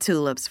bunch of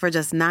tulips for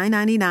just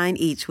 $9.99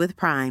 each with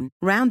Prime.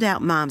 Round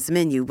out Mom's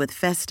menu with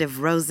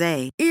festive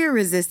rosé,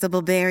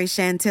 irresistible berry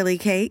chantilly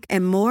cake,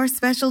 and more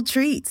special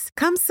treats.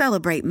 Come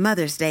celebrate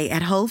Mother's Day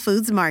at Whole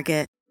Foods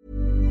Market.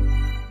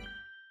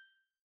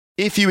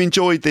 If you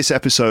enjoyed this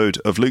episode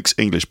of Luke's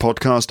English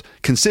Podcast,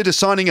 consider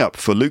signing up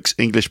for Luke's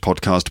English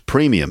Podcast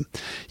Premium.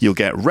 You'll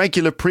get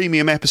regular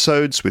premium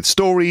episodes with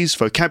stories,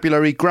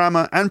 vocabulary,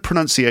 grammar and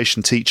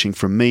pronunciation teaching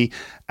from me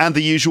and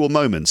the usual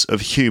moments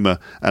of humour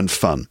and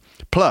fun.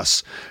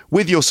 Plus,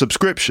 with your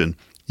subscription,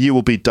 you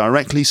will be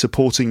directly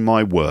supporting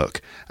my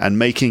work and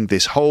making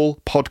this whole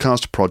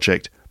podcast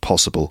project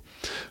possible.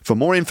 For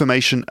more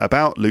information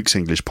about Luke's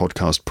English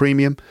Podcast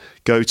Premium,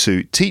 go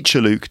to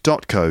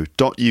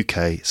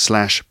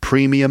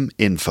teacherluke.co.uk/premium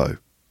info.